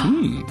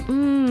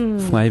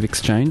 Flave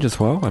Exchange as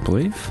well, I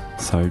believe.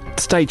 So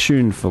stay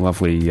tuned for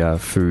lovely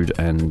food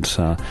and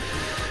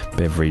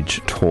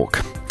beverage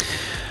talk.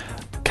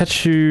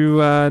 Catch you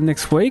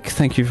next week.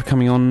 Thank you for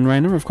coming on,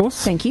 Raina, of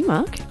course. Thank you,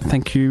 Mark.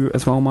 Thank you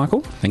as well,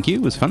 Michael. Thank you.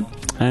 It was fun.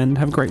 And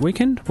have a great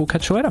weekend. We'll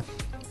catch you later.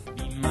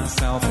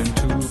 Myself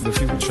into the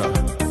future.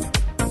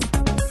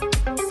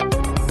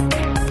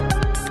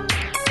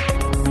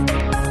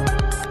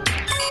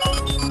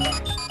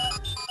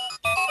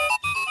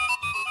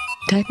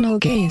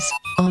 Technogaze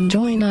on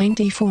Joy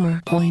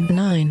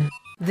 94.9.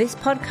 This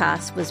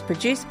podcast was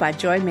produced by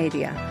Joy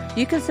Media.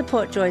 You can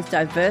support Joy's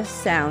diverse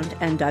sound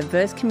and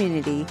diverse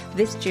community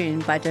this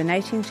June by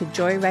donating to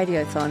Joy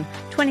Radiothon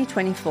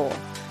 2024.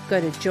 Go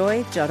to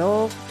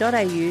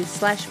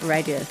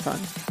joy.org.au/radiothon.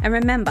 And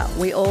remember,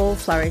 we all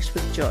flourish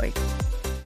with joy.